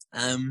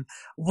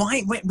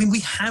 Why, when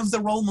we have the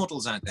role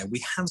models out there,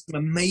 we have some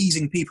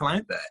amazing people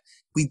out there.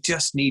 We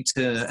just need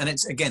to, and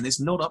it's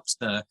not up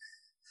to,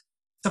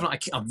 something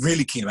I'm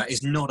really keen about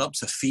is not up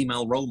to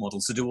female role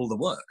models to do all the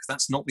work.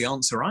 That's not the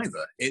answer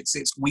either. It's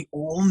we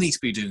all need to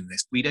be doing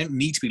this. We don't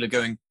need to be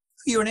going,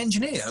 you're an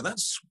engineer,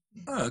 that's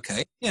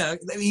okay. Yeah,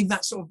 I mean,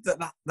 that sort of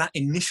that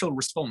initial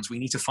response, we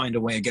need to find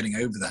a way of getting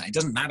over that. It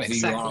doesn't matter who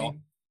you are,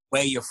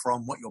 where you're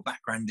from, what your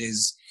background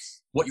is,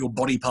 what your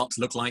body parts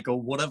look like,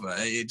 or whatever.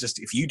 It just,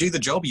 if you do the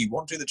job, you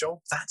want to do the job,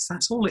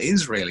 that's all it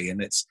is really.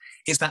 And it's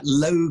that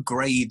low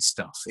grade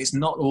stuff. It's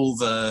not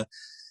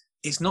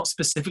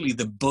specifically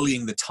the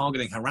bullying, the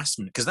targeting,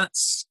 harassment, because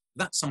that's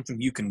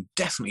something you can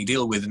definitely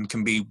deal with and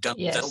can be dealt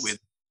with.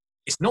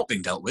 It's not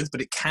being dealt with,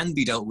 but it can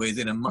be dealt with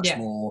in a much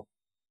more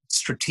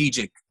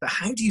strategic. But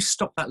how do you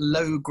stop that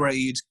low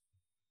grade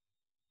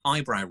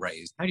eyebrow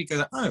raise? How do you go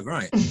that, oh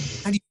right,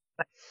 how do you,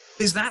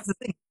 is that the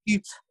thing,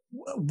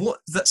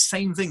 that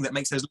same thing that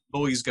makes those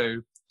boys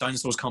go,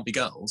 dinosaurs can't be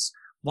girls?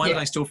 Why would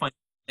I still find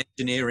an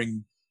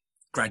engineering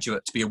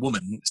graduate to be a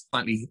woman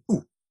slightly, I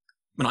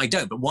mean, I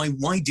don't, but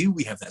why do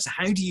we have that? So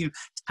how do you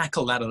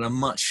tackle that on a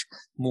much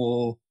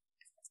more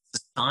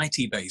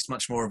society based,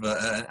 much more of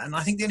and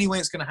I think the only way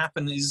it's going to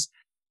happen is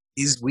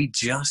we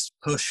just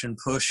push and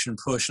push and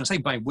push. And I say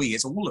by we,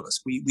 it's all of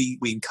us. We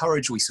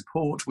encourage, we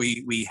support,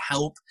 we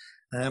help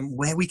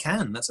where we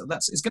can.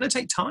 That's it's going to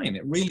take time.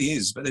 It really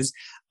is. But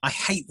I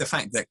hate the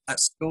fact that at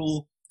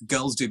school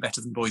girls do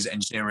better than boys at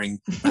engineering,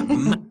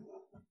 and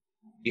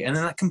then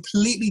that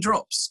completely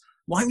drops.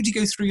 Why would you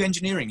go through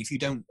engineering if you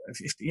don't?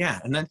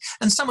 And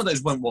some of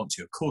those won't want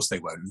to. Of course they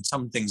won't. And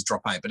some things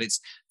drop out. But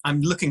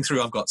I'm looking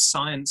through. I've got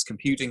science,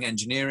 computing,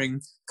 engineering,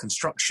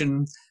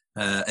 construction,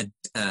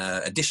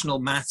 additional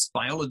maths,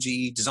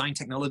 biology, design,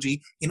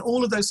 technology. In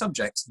all of those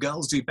subjects,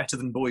 girls do better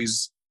than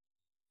boys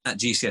at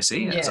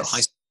GCSE. Yes. At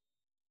high school.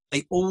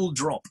 They all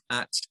drop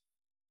at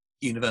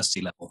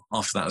university level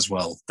after that as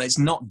well. They're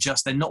not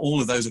all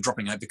of those are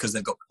dropping out because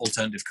they've got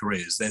alternative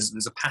careers.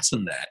 There's a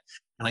pattern there,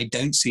 and I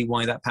don't see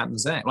why that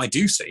pattern's there. Well, I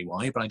do see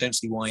why, but I don't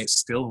see why it's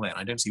still there.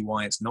 I don't see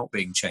why it's not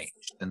being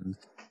changed. And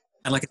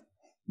like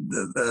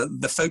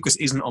the focus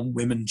isn't on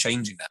women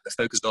changing that. The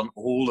focus is on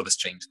all of us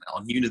changing that,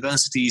 on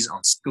universities,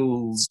 on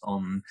schools,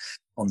 on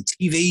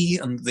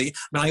TV, and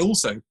I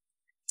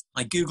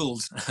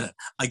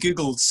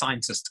googled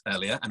scientist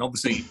earlier, and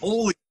obviously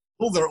all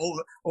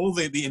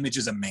the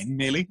images are men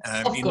nearly.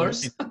 Of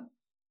course.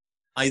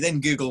 I then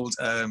googled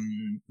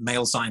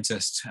male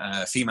scientist,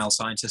 female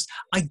scientist.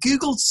 I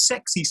googled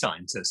sexy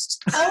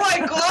scientist. Oh my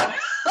god!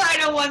 I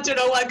don't want to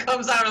know what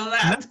comes out of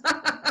that.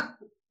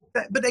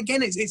 But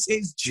again,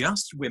 it's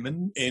just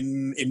women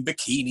in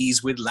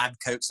bikinis with lab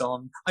coats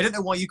on. I don't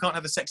know why you can't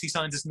have a sexy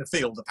scientist in the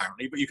field,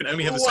 apparently, but you can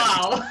only have a sexy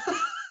scientist.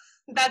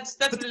 That's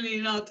definitely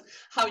not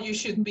how you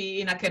should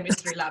be in a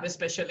chemistry lab,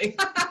 especially.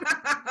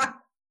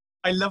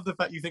 I love the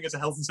fact you think it's a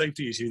health and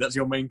safety issue. That's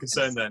your main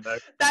concern there, no?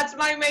 That's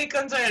my main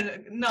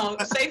concern. No,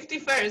 safety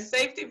first.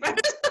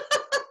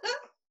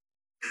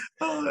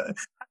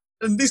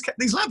 And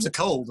these labs are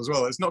cold as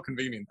well. It's not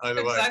convenient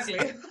either way.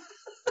 Exactly.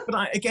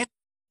 But again,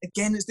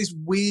 it's this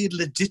weird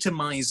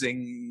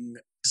legitimizing.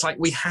 It's like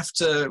we have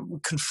to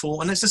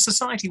conform, and it's a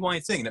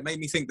society-wide thing that made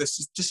me think this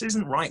just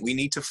isn't right. We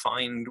need to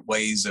find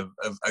ways of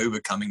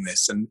overcoming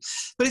this,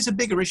 but it's a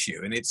bigger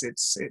issue, and it's.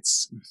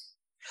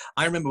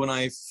 I remember when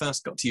I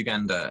first got to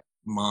Uganda,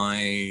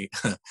 my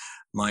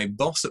my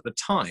boss at the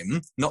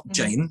time, not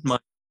Jane,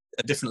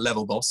 a different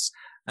level boss,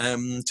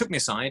 took me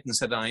aside and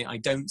said, I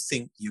don't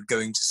think you're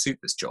going to suit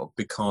this job,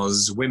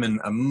 because women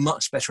are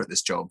much better at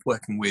this job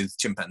working with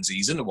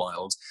chimpanzees in the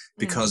wild,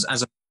 because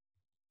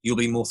you'll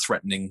be more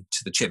threatening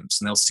to the chimps,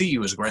 and they'll see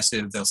you as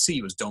aggressive, they'll see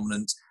you as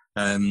dominant,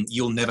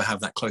 you'll never have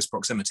that close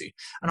proximity.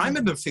 And I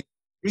remember feeling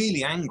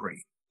really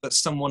angry that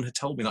someone had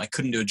told me that I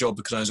couldn't do a job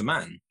because I was a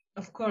man.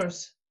 Of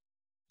course.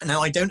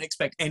 Now, I don't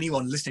expect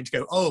anyone listening to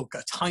go, oh,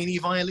 got a tiny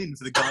violin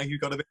for the guy who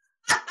got a bit...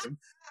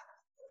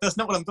 That's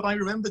not what but I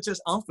remember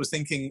just afterwards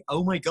thinking,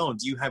 oh my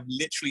God, you have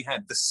literally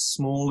had the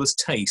smallest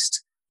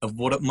taste of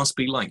what it must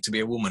be like to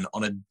be a woman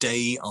on a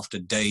day after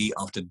day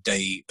after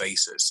day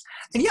basis.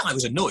 And yeah, I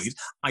was annoyed.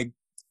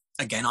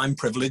 I'm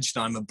privileged,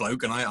 I'm a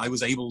bloke, and I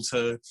was able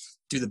to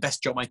do the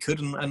best job I could,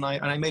 and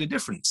I made a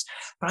difference.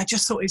 But I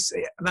just thought it's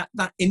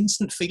that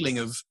instant feeling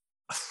of,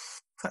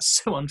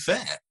 that's so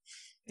unfair.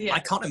 Yeah. I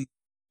can't imagine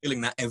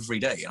feeling that every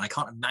day, and I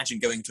can't imagine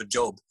going to a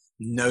job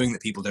knowing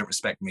that people don't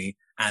respect me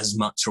as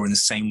much or in the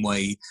same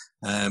way,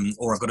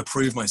 or I've got to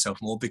prove myself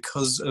more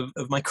because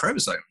of my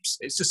chromosomes.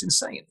 It's just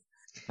insane.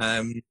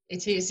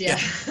 It is, yeah.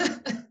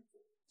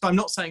 I'm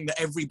not saying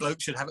that every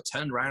bloke should have it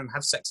turned around and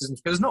have sexism,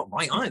 because it's not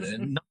right either.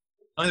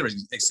 Neither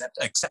is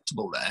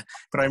acceptable there.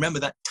 But I remember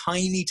that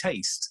tiny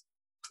taste.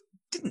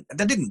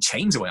 That didn't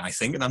change the way I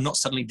think, and I'm not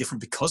suddenly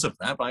different because of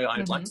that, but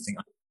I'd like to think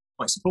I'm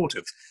quite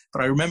supportive.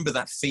 But I remember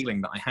that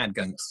feeling that I had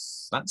going,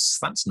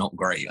 that's not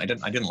great. I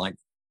didn't like.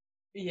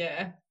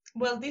 Yeah.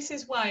 Well, this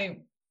is why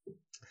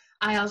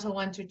I also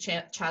want to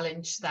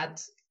challenge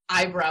that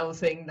eyebrow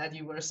thing that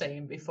you were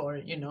saying before,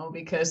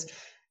 because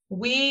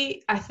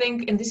I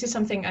think, and this is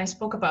something I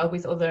spoke about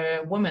with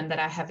other women that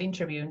I have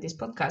interviewed in this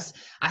podcast,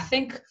 I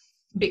think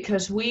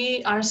because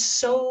we are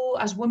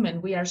as women,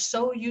 we are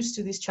so used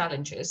to these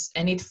challenges,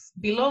 and it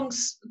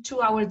belongs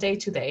to our day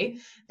to day,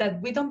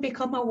 that we don't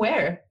become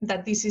aware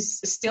that this is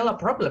still a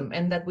problem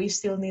and that we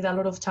still need a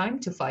lot of time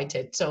to fight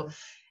it. So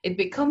it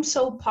becomes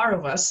so part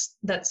of us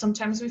that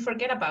sometimes we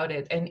forget about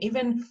it. And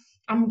even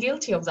I'm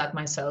guilty of that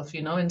myself,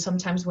 and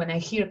sometimes when I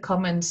hear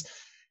comments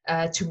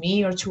to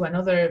me or to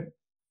another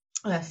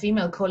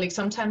female colleague,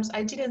 sometimes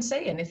I didn't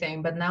say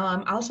anything, but now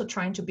I'm also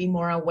trying to be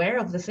more aware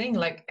of the thing,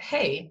 like,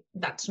 hey,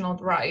 that's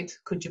not right.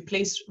 Could you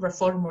please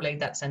reformulate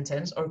that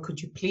sentence, or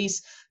could you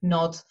please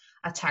not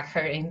attack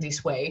her in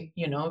this way,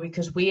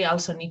 because we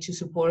also need to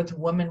support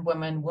woman,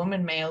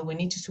 male. We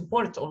need to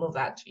support all of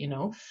that,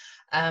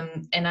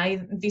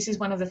 and this is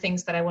one of the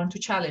things that I want to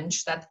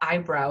challenge, that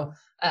eyebrow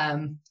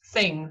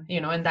thing,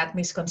 and that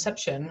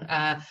misconception.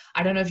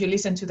 I don't know if you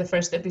listened to the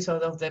first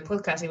episode of the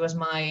podcast. It was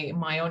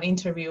my own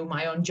interview,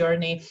 my own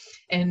journey,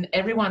 and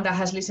everyone that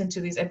has listened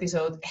to this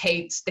episode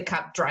hates the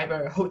cab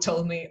driver who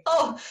told me,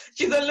 oh,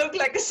 you don't look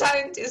like a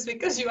scientist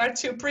because you are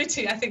too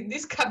pretty. I think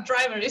this cab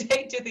driver is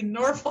hated in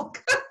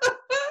Norfolk.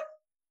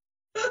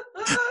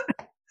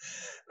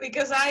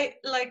 Because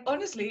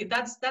honestly,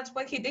 that's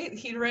what he did.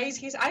 He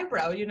raised his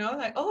eyebrow,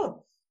 like,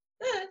 oh,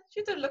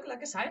 you don't look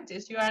like a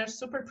scientist. You are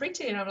super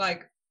pretty. And I'm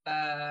like,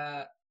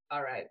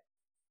 all right,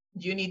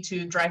 you need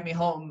to drive me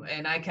home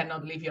and I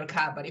cannot leave your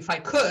cab. But if I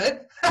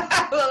could,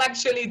 I will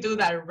actually do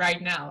that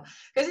right now,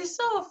 because it's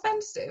so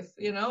offensive,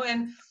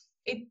 and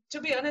to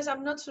be honest,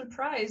 I'm not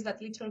surprised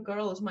that little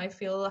girls might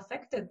feel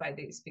affected by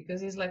this,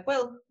 because it's like,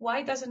 well,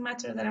 why does it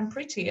matter that I'm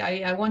pretty?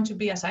 I want to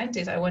be a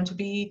scientist. I want to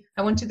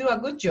do a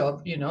good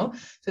job,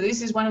 So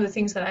this is one of the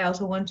things that I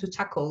also want to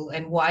tackle,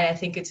 and why I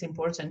think it's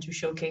important to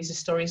showcase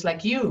stories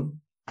like you.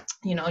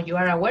 You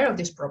are aware of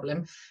this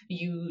problem.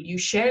 You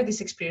share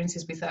these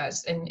experiences with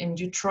us, and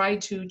you try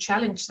to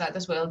challenge that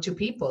as well to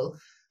people.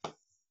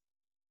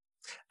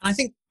 I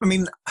think,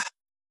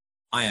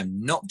 I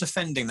am not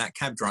defending that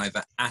cab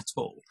driver at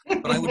all,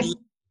 but I would,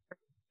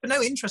 but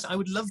no interest. I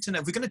would love to know,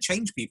 if we're going to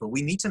change people,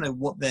 we need to know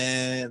what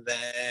their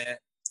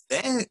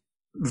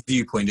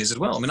viewpoint is as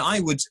well. I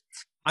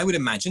would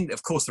imagine,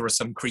 of course, there are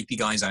some creepy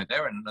guys out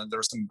there, and there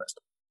are some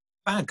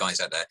bad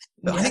guys out there,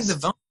 but yes. I think the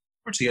vast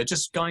majority are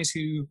just guys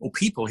or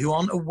people who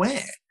aren't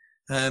aware.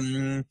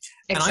 Exactly.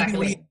 And I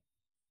think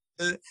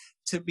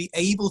to be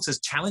able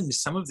to challenge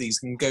some of these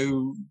and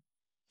go,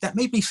 that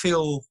made me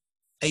feel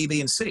A,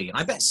 B, and C. And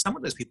I bet some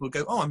of those people would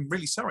go, oh, I'm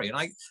really sorry.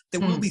 And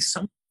there will be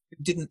some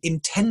who didn't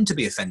intend to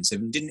be offensive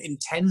and didn't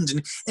intend,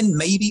 and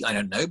maybe, I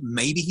don't know,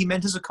 maybe he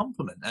meant as a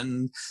compliment.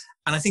 And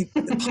I think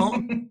part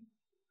of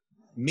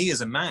me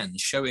as a man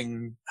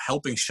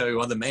helping show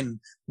other men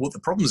what the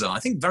problems are, I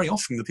think very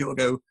often the people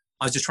go,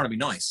 I was just trying to be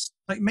nice.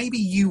 Like, maybe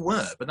you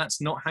were, but that's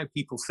not how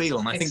people feel.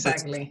 And I think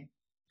exactly.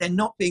 They're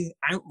not being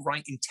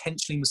outright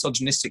intentionally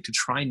misogynistic to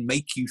try and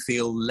make you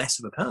feel less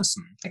of a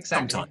person.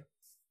 Exactly. Sometimes.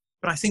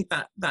 But I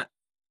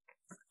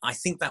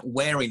think that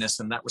wariness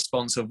and that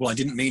response of, well, I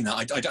didn't mean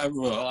that.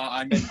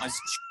 I meant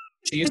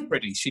she is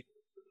pretty.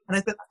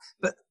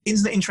 But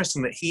isn't it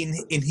interesting that he,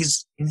 in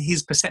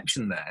his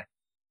perception there,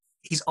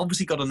 he's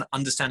obviously got an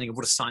understanding of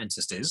what a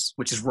scientist is,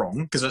 which is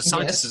wrong, because a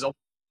scientist is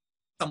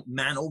some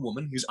man or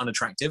woman who's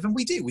unattractive, and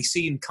we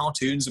see in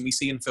cartoons and we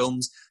see in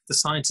films, the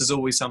scientist is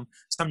always some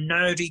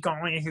nerdy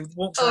guy who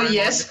walks around. Oh,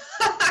 yes.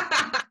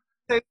 I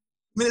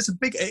mean,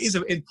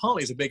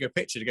 partly it's a bigger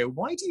picture to go,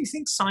 why do you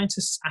think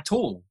scientists at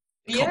all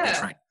can't be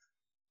attractive?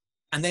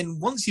 And then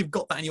once you've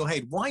got that in your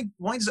head, why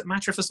does it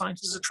matter if a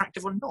scientist is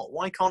attractive or not?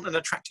 Why can't an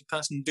attractive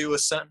person do a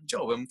certain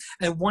job?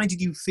 And why did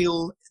you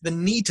feel the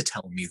need to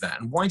tell me that?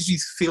 And why did you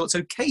feel it's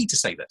okay to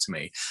say that to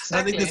me? Exactly.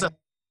 I think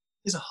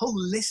there's a whole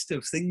list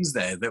of things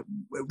there that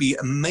would be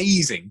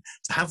amazing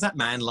to have that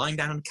man lying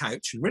down on the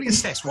couch and really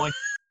assess why.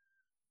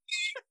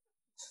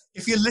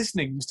 If you're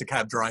listening, Mr.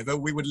 Cab Driver,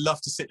 we would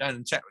love to sit down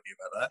and chat with you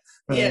about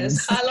that.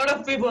 Yes, a lot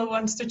of people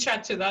wants to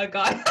chat to that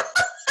guy.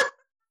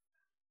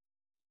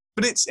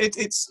 But it's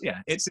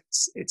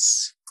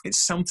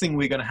something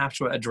we're going to have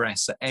to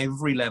address at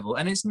every level,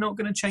 and it's not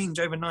going to change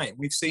overnight.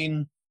 We've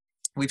seen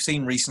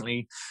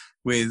recently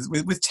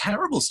with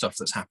terrible stuff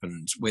that's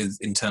happened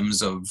in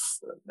terms of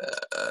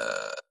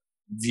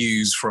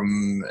views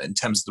in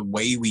terms of the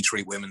way we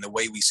treat women, the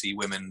way we see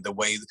women, the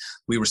way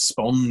we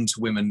respond to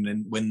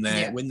women when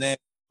they're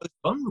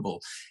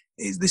vulnerable.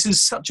 This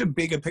is such a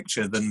bigger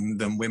picture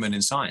than women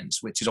in science,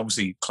 which is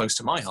obviously close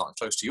to my heart,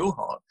 close to your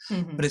heart.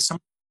 Mm-hmm. But it's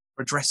something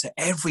to address at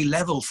every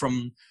level,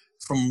 from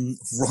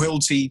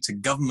royalty to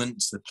government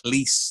to the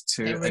police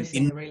to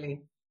everything,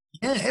 really.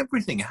 Yeah,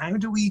 everything. How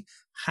do we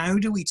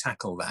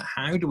tackle that?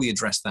 How do we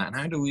address that? And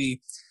how do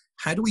we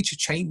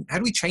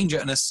change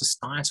it in a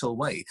societal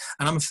way?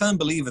 And I'm a firm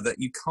believer that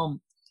you can't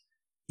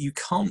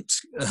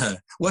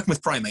working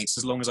with primates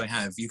as long as I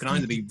have, you can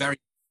either be very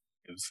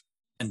active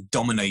and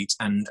dominate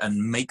and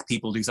make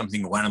people do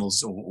something, or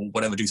animals or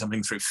whatever do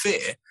something through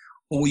fear,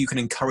 or you can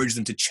encourage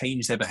them to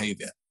change their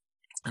behavior.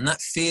 And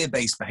that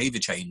fear-based behavior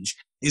change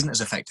isn't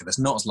as effective. It's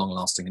not as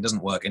long-lasting. It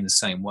doesn't work in the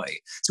same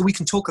way. So we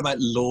can talk about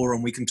law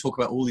and we can talk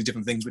about all these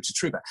different things which are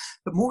true,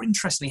 but more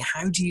interestingly,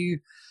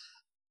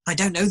 I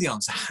don't know the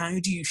answer. How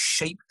do you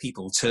shape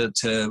people to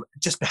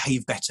just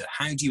behave better?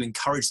 How do you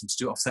encourage them to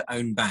do it off their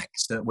own back,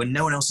 so that when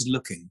no one else is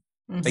looking,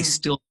 mm-hmm. they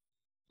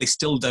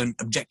still don't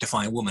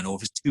objectify a woman, or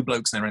if it's two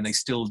blokes in there and they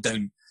still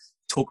don't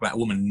talk about a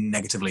woman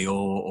negatively,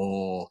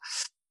 or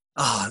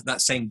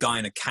that same guy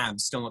in a cab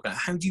still not better.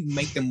 How do you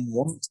make them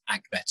want to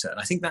act better? And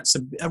I think that's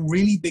a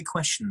really big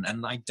question,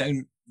 and I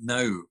don't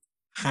know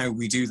how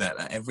we do that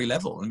at every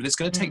level. I mean, it's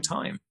going to take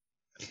time.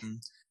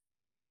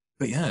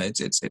 But yeah,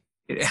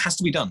 it has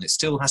to be done. It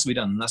still has to be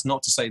done. And that's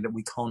not to say that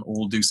we can't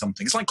all do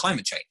something. It's like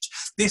climate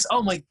change.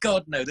 Oh my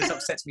God, no, this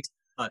upsets me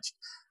so much.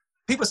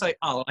 People say,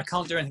 oh, I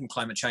can't do anything with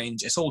climate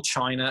change. It's all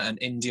China and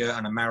India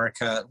and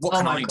America. What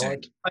can I do?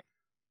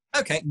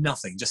 Okay,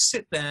 nothing. Just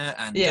sit there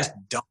and just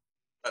die.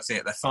 That's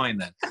it. They're fine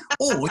then.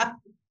 Or make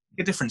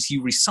a difference.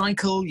 You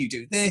recycle, you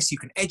do this, you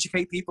can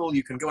educate people,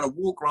 you can go on a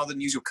walk rather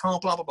than use your car,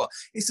 blah, blah, blah.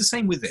 It's the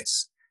same with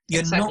this.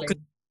 You're not going to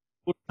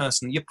be a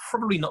person. You're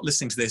probably not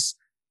listening to this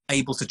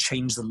able to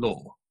change the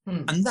law.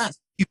 And that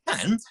you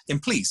can, then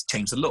please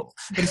change the law.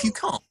 But if you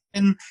can't,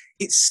 then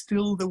it's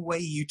still the way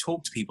you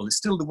talk to people. It's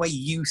still the way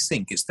you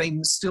think. It's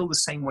still the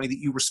same way that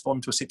you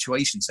respond to a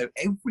situation. So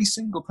every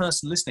single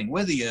person listening,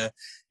 whether you're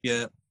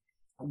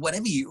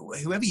whoever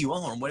you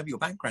are and whatever your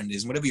background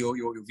is and whatever your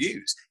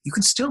views, you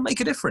can still make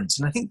a difference.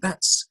 And I think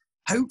that's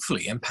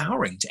hopefully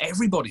empowering to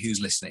everybody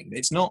who's listening.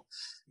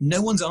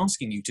 No one's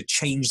asking you to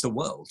change the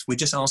world. We're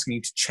just asking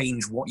you to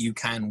change what you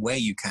can, where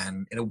you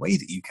can, in a way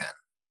that you can.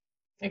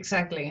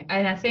 Exactly.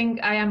 And I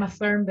think I am a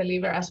firm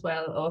believer as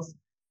well of,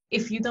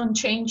 if you don't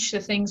change the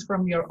things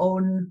from your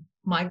own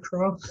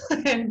micro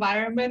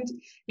environment,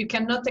 you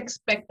cannot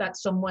expect that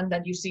someone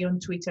that you see on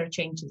Twitter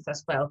changes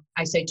as well.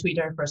 I say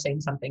Twitter for saying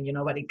something,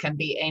 but it can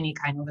be any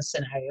kind of a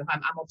scenario.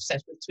 I'm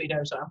obsessed with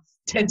Twitter, so I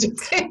tend to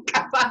think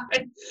about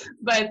it.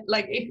 But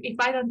like, if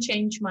I don't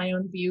change my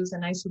own views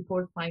and I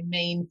support my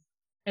main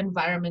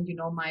environment,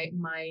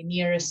 my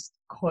nearest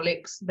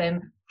colleagues,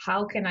 then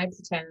how can I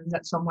pretend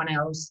that someone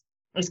else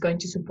is going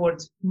to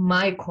support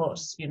my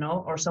cause,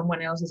 or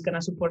someone else is going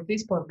to support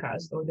this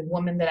podcast or the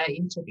woman that I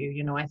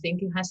interview? I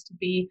think it has to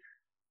be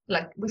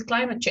like with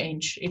climate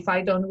change. If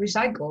I don't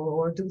recycle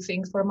or do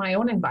things for my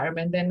own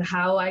environment, then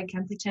how I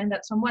can pretend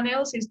that someone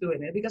else is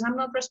doing it, because I'm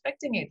not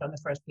respecting it in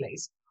the first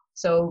place.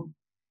 So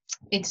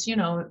it's,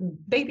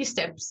 baby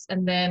steps.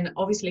 And then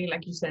obviously,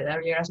 like you said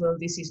earlier as well,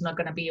 this is not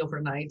going to be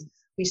overnight.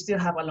 We still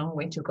have a long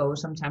way to go.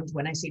 Sometimes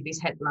when I see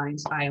these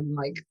headlines, I am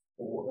like,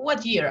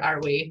 what year are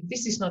we?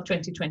 This is not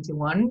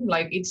 2021.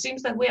 Like, it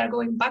seems that we are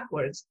going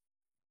backwards.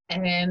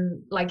 And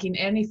then, like in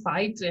any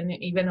fight, and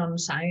even on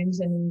science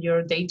and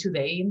your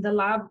day-to-day in the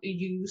lab,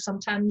 you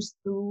sometimes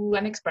do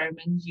an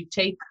experiment, you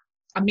take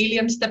a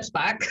million steps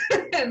back,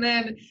 and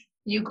then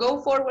you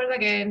go forward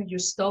again, you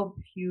stop,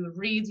 you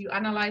read, you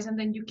analyze, and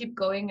then you keep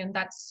going. And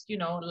that's,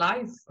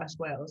 life as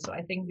well. So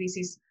I think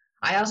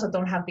I also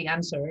don't have the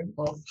answer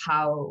of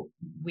how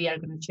we are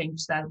going to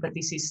change that, but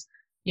this is,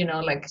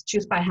 like,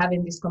 just by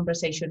having this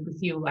conversation with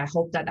you, I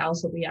hope that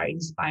also we are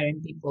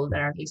inspiring people that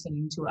are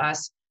listening to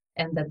us,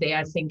 and that they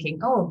are thinking,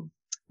 oh,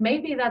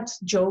 maybe that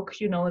joke,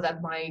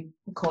 that my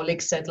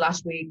colleague said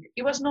last week,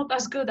 it was not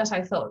as good as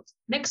I thought.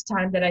 Next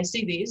time that I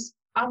see this,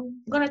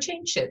 I'm going to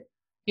change it,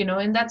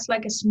 and that's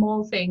like a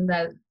small thing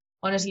that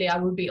honestly, I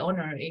would be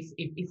honored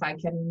if I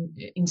can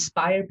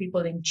inspire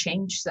people and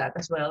change that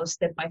as well,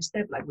 step by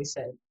step, like we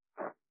said.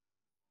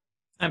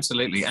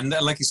 Absolutely. And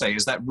like you say,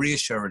 is that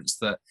reassurance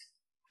that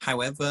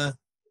however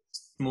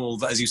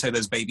small, as you say,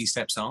 those baby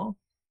steps are,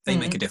 they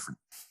make a difference.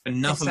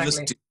 Enough of us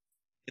do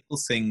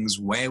little things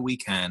where we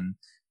can,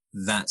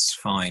 that's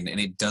fine. And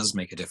it does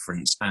make a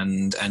difference.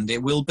 And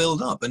it will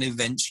build up. And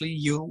eventually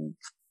you'll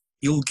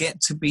get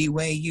to be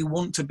where you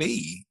want to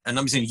be. And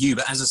I'm saying you,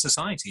 but as a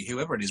society,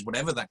 whoever it is,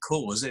 whatever that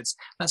cause,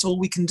 that's all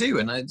we can do.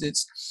 And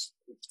it's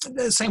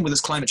the same with this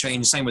climate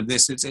change, same with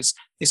this. It's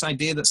this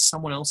idea that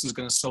someone else is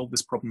going to solve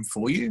this problem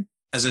for you,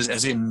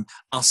 as in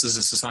us as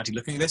a society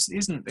looking at this.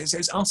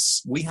 It's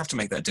us. We have to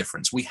make that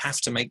difference. We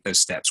have to make those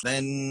steps.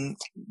 Then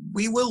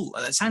we will,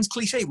 it sounds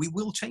cliche, we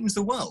will change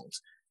the world.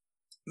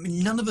 I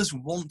mean, none of us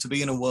want to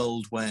be in a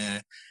world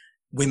where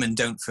women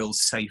don't feel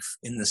safe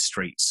in the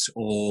streets,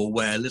 or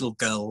where little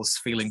girls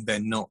feeling they're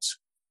not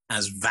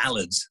as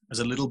valid as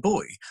a little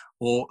boy,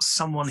 or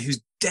someone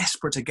who's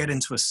desperate to get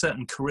into a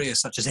certain career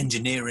such as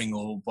engineering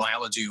or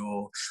biology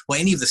or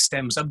any of the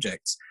STEM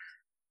subjects,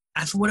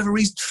 and for whatever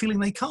reason feeling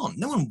they can't.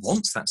 No one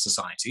wants that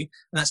society,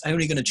 and that's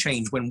only going to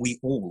change when we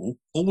all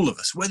of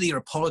us, whether you're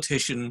a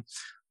politician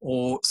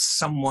or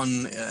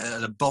someone,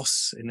 a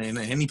boss in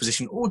any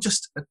position, or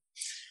just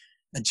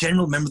a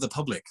general member of the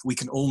public, we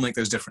can all make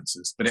those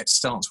differences. But it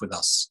starts with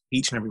us,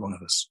 each and every one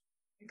of us.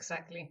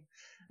 Exactly.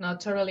 No,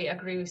 totally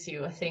agree with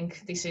you. I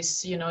think this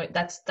is,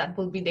 that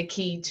will be the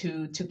key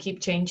to keep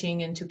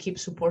changing and to keep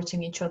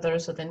supporting each other,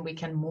 so then we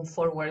can move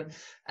forward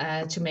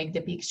to make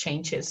the big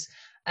changes.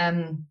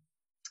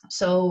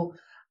 So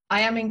I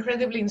am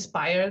incredibly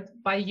inspired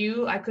by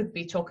you. I could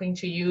be talking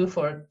to you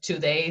for 2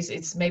 days.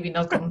 It's maybe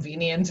not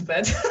convenient,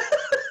 but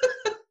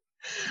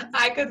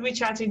I could be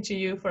chatting to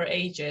you for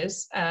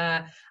ages.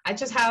 I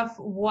just have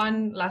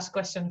one last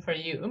question for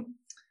you.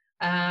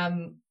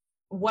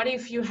 What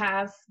if you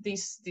have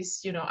this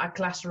a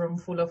classroom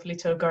full of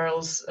little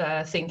girls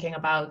thinking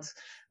about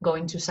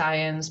going to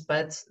science,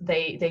 but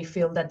they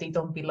feel that they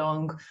don't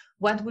belong?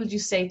 What would you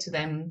say to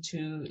them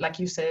to, like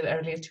you said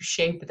earlier, to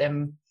shape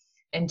them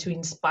and to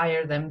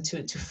inspire them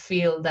to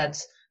feel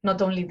that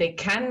not only they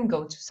can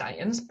go to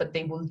science, but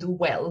they will do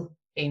well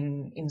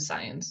in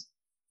science?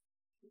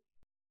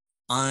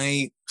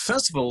 I,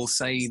 first of all,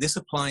 say this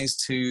applies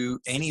to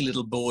any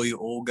little boy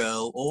or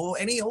girl, or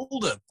any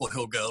older boy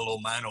or girl or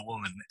man or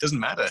woman. It doesn't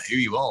matter who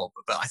you are,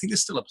 but I think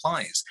this still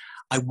applies.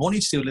 I want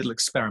you to do a little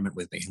experiment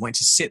with me. I want you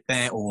to sit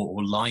there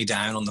or lie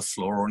down on the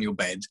floor or on your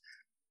bed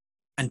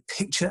and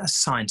picture a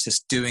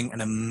scientist doing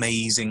an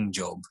amazing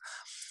job.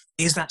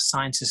 Is that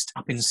scientist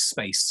up in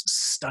space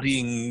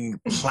studying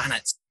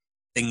planets,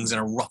 things in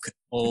a rocket,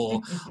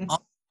 or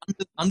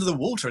under the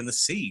water in the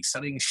sea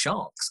studying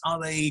sharks? Are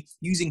they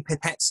using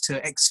pipettes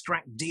to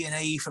extract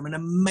DNA from an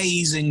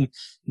amazing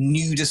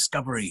new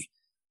discovery?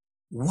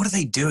 What are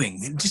they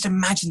doing? Just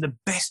imagine the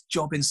best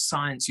job in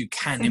science you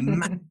can.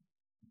 Imagine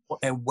what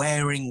they're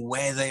wearing,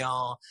 where they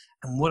are,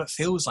 and what it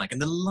feels like.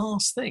 And the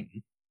last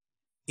thing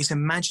is,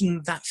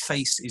 imagine that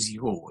face is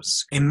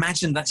yours.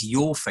 Imagine that's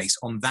your face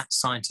on that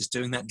scientist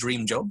doing that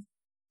dream job.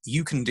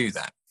 You can do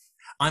that.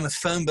 I'm a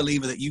firm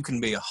believer that you can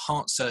be a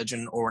heart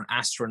surgeon or an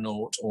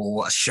astronaut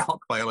or a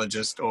shark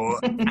biologist or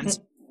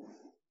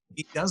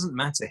it doesn't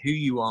matter who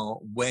you are,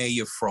 where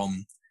you're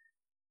from,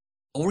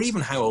 or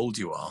even how old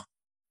you are.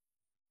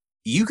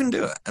 You can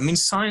do it. I mean,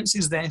 science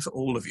is there for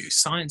all of you.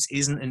 Science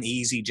isn't an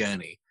easy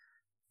journey,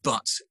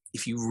 but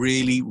if you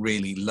really,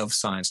 really love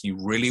science and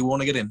you really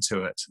want to get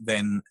into it,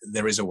 then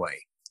there is a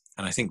way.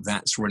 And I think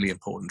that's really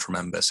important to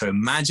remember. So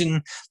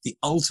imagine the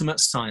ultimate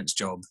science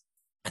job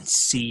and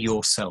see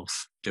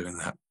yourself doing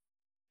that.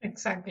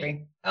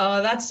 Exactly.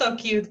 Oh, that's so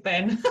cute,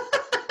 Ben.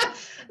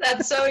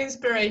 That's so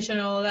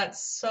inspirational.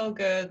 That's so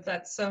good.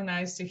 That's so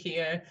nice to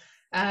hear.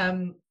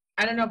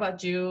 I don't know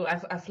about you.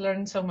 I've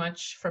learned so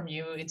much from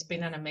you. It's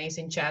been an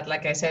amazing chat.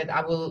 Like I said,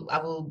 I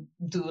will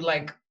do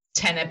like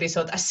 10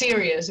 episodes, a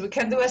series. We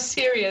can do a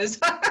series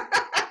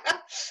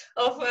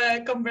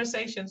of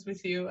conversations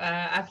with you.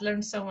 I've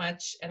learned so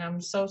much, and I'm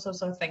so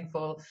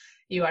thankful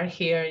you are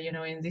here,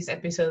 in this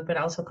episode, but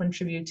also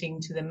contributing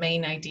to the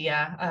main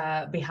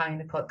idea behind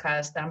the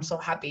podcast. I'm so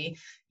happy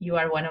you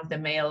are one of the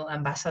male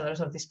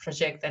ambassadors of this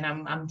project, and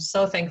I'm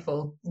so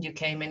thankful you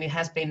came, and it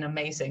has been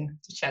amazing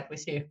to chat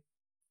with you.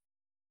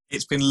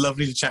 It's been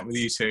lovely to chat with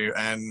you too.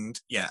 And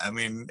yeah, I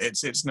mean,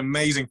 it's an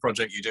amazing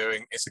project you're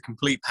doing. It's a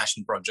complete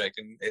passion project,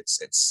 and it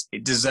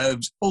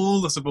deserves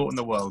all the support in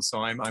the world. So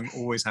I'm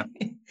always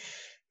happy.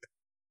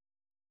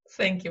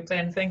 Thank you,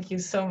 Ben. Thank you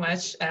so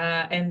much.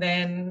 And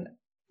then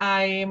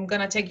I'm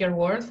going to take your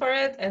word for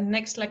it. And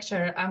next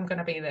lecture, I'm going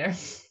to be there.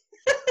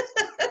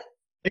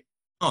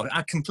 Oh,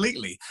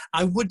 completely.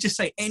 I would just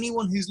say,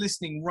 anyone who's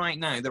listening right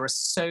now, there are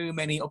so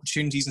many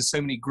opportunities and so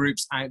many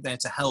groups out there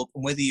to help.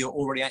 And whether you're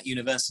already at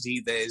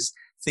university, there's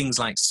things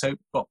like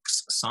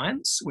Soapbox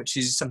Science, which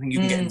is something you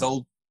can get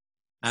involved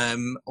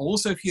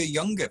Also, if you're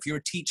younger, if you're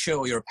a teacher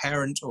or you're a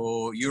parent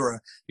or you're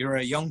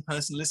a young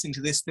person listening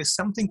to this, there's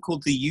something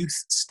called the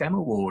Youth STEM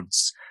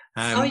Awards.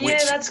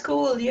 That's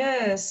cool.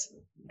 Yes.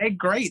 They're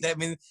great.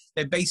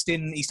 They're based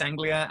in East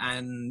Anglia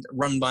and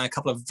run by a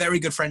couple of very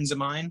good friends of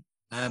mine,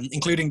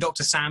 including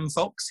Dr. Sam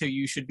Fox, who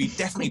you should be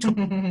definitely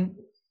talking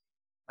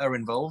are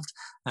involved.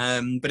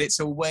 But it's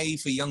a way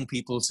for young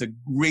people to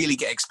really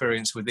get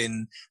experience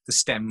within the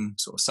STEM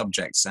sort of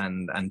subjects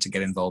and to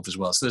get involved as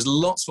well. So there's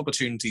lots of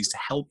opportunities to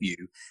help you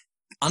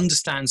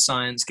understand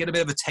science, get a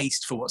bit of a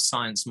taste for what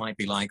science might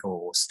be like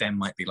or STEM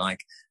might be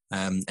like,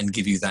 and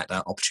give you that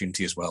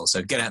opportunity as well.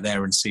 So get out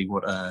there and see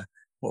what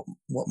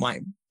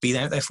might be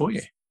out there for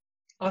you.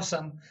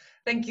 Awesome.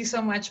 Thank you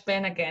so much,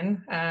 Ben,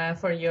 again,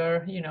 for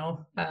your,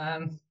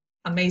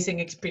 amazing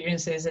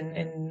experiences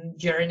and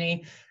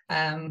journey.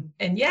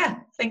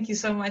 Thank you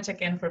so much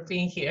again for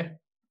being here.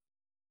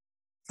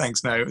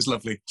 Thanks, no, it was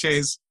lovely.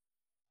 Cheers.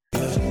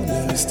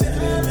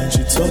 And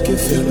she talking,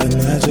 feeling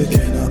magic,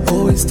 and I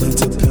always start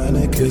to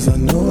panic, cause I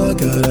know I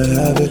gotta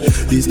have it.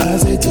 These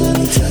eyes, they do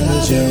me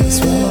damage, yeah, I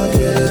swear I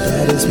get it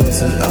bad as what's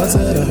the odds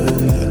that I will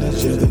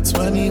manage, yeah, they're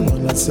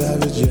 21, not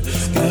savage, yeah.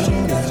 I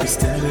don't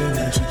understand it,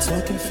 and she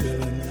talking,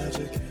 feeling